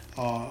 right?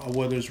 Or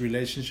whether it's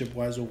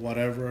relationship-wise or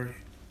whatever.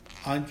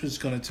 I'm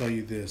just going to tell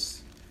you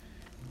this.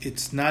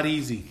 It's not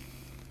easy,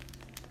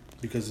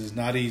 because it's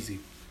not easy,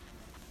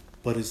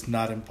 but it's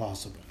not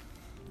impossible.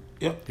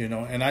 Yep. You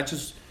know, and I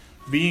just...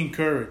 Be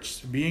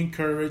encouraged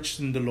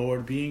in the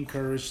Lord. Be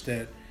encouraged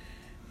that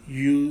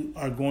you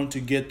are going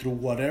to get through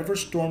whatever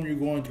storm you're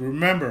going through.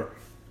 Remember,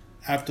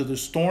 after the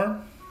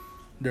storm,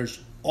 there's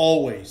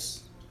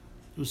always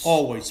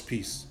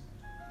peace.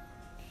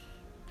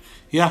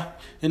 Yeah,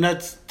 and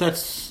that's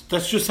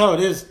just how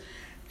it is.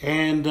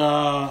 And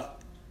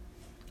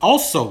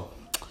also,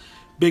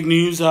 big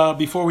news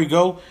before we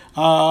go,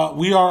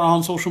 we are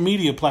on social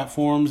media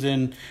platforms,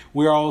 and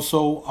we're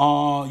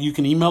also you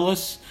can email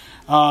us.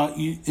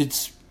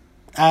 It's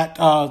at,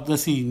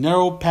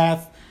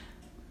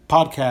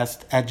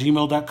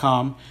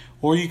 narrowpathpodcast@gmail.com,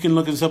 or you can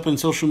look us up in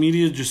social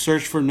media. Just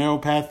search for Narrow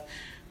Path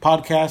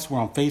Podcast. We're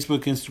on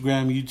Facebook,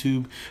 Instagram,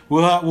 YouTube.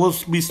 We'll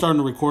be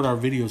starting to record our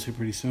videos here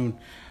pretty soon.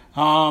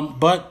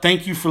 But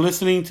thank you for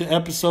listening to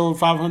episode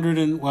 500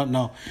 and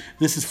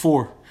this is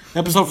 4.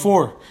 Episode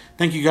 4.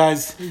 Thank you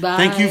guys. Bye.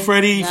 Thank you,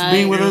 Freddie, for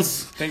being with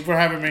us. Thank you for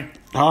having me.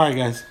 All right,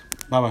 guys.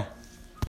 Bye-bye.